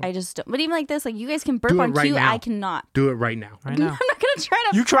I don't just don't. But even like this, like you guys can burp Do it on right cue, now. I cannot. Do it right now. Right now. I'm not gonna try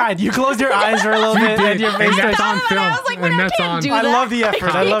to. You tried. You closed your eyes for a little bit and your face And that's started. on film. I was like, and I that's can't on. do I that. love the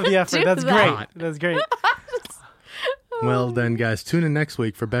effort. I love the can't effort. do That's that. great. That's great. Well then, guys, tune in next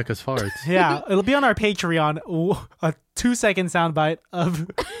week for Becca's farts. Yeah, it'll be on our Patreon. A 2-second soundbite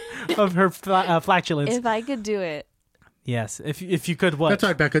of her flatulence. If I could do it. Yes, if you could what? That's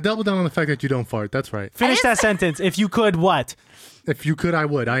right, Becca. Double down on the fact that you don't fart. That's right. Finish that sentence. If you could what? If you could, I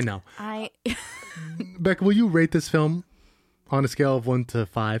would. I know. Becca, will you rate this film on a scale of 1 to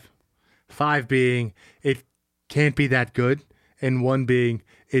 5? 5 being it can't be that good, and 1 being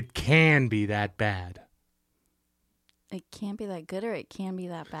it can be that bad. It can't be that good or it can be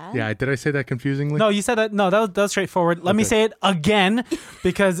that bad. Yeah, did I say that confusingly? No, you said that. No, that was straightforward. Let me Okay. say it again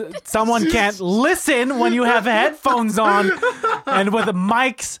because someone can't listen when you have headphones on and with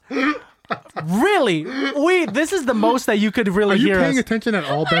mics. Really, this is the most that you could really Are you hear paying us. attention at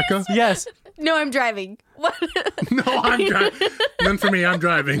all, Becca? Yes. No, I'm driving. What? No, I'm driving. None for me. I'm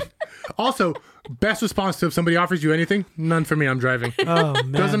driving. Also, best response to if somebody offers you anything, none for me. I'm driving. Oh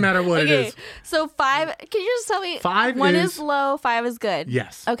man. Doesn't matter what it Okay, is. so 5. Can you just tell me? 5 1 is- is low, 5 is good.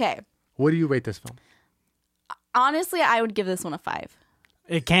 Yes. Okay. What do you rate this film? Honestly, I would give this one a 5.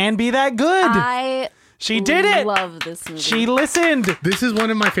 It can be that good. I She did it. love this movie. She listened. This is one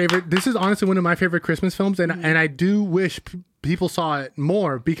of my favorite. This is honestly one of my favorite Christmas films, and I do wish people saw it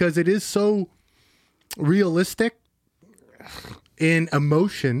more because it is so realistic in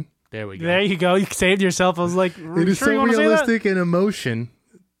emotion. There we go. There you go. You saved yourself. I was like, It is sure so you wanna say that? realistic in emotion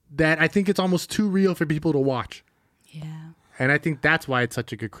that I think it's almost too real for people to watch. Yeah. And I think that's why it's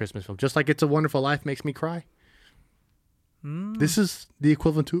such a good Christmas film. Just like It's a Wonderful Life makes me cry. This is the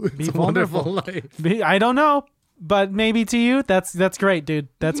equivalent to It's a Wonderful Life. I don't know, but maybe to you, that's great, dude.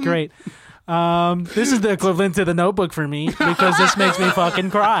 That's great. This is the equivalent to The Notebook for me because this makes me fucking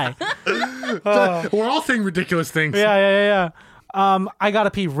cry. We're all saying ridiculous things. Yeah. I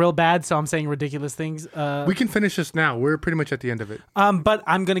gotta pee real bad, so I'm saying ridiculous things. We can finish this now. We're pretty much at the end of it. But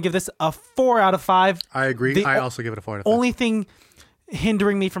I'm gonna give this a 4 out of 5. I agree. The I also give it a 4 out of 5. Only thing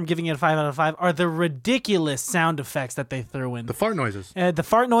hindering me from giving it a 5 out of 5 are the ridiculous sound effects that they threw in. The fart noises. The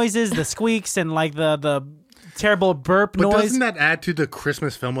fart noises, the squeaks, and like the terrible burp But noise. doesn't that add to the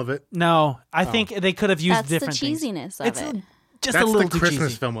Christmas film of it? No, I think they could have used That's the different things. cheesiness of It's it. just That's a little the too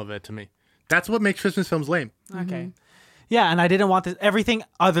Christmas cheesy. film of it to me. That's what makes Christmas films lame. Okay. Yeah, and I didn't want this. Everything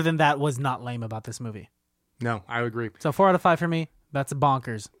other than that was not lame about this movie. No, I agree. So 4 out of 5 for me. That's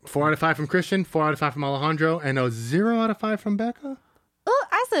bonkers. 4 out of 5 from Christian, 4 out of 5 from Alejandro, and a 0 out of 5 from Becca. Oh,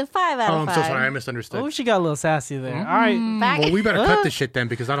 I said 5 out Oh, of I'm 5. so sorry. I misunderstood. Oh, she got a little sassy there. All right. Back- Well, we better cut this shit then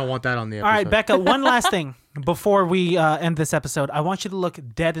because I don't want that on the episode. All right, Becca, one last thing before we end this episode. I want you to look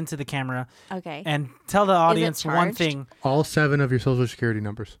dead into the camera Okay. and tell the audience one charged? thing. All 7 of your social security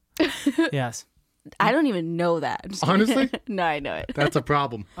numbers. Yes. I don't even know that. I'm just Honestly? kidding. No, I know it. That's a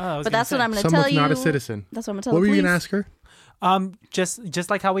problem. Oh, I was But gonna that's say. what I'm going to tell Someone's you. not a citizen. That's what I'm going to tell What the were you police. going to ask her? Just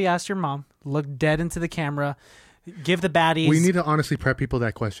like how we asked your mom, look dead into the camera. Give the baddies. We need to honestly prep people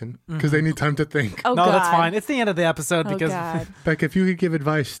that question because they need time to think. Oh, No, God. that's fine. It's the end of the episode Oh, because God. Beck, if you could give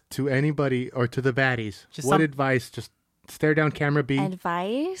advice to anybody or to the baddies, Just what some- advice? Just stare down camera B.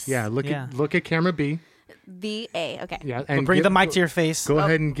 Advice? Yeah, look at camera B. The A. Okay. Yeah, but bring the mic to your face. Go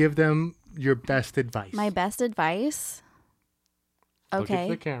ahead and give them your best advice. My best advice? Look Okay. at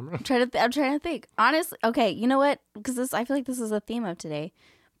the camera. I'm trying to think. Honestly, okay, you know what? Because I feel like this is the theme of today.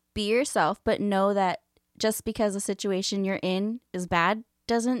 Be yourself, but know that just because the situation you're in is bad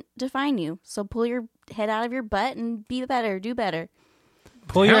doesn't define you. So pull your head out of your butt and be better. Do better.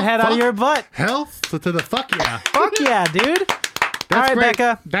 Pull your Hell, head out of fuck. your butt. Health to the fuck yeah. Fuck yeah, dude. That's All right, great.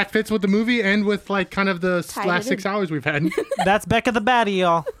 Becca. That fits with the movie and with like kind of the Tied last it 6 in. hours we've had. That's Becca the baddie,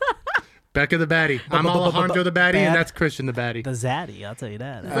 y'all. Becca the baddie. I'm Alejandro the baddie, bad. and that's Christian the baddie. The zaddy, I'll tell you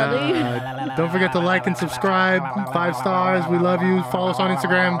that. Don't forget to like and subscribe. 5 stars. We love you. Follow us on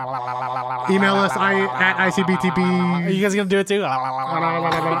Instagram. Email us at Are ICBTB. you guys gonna do it too?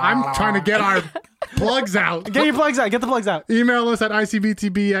 I'm trying to get our plugs out. Get your plugs out. Get the plugs out. Email us at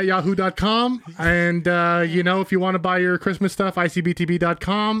icbtb@yahoo.com. And, if you want to buy your Christmas stuff,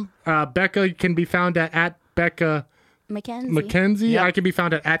 icbtb.com. Becca can be found at Becca McKenzie. Yep. I can be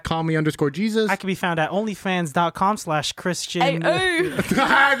found at callme_Jesus. I can be found at onlyfans.com/Christian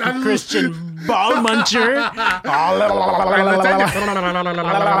Oh. Christian Ball Muncher.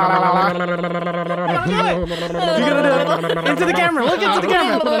 You're gonna do it into the camera. Look into the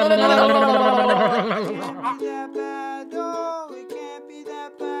camera. It can't be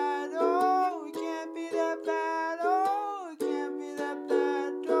that bad. Oh, it can't be that bad. Oh, it can't be that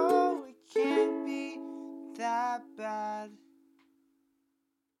bad. Oh, it can't be that bad.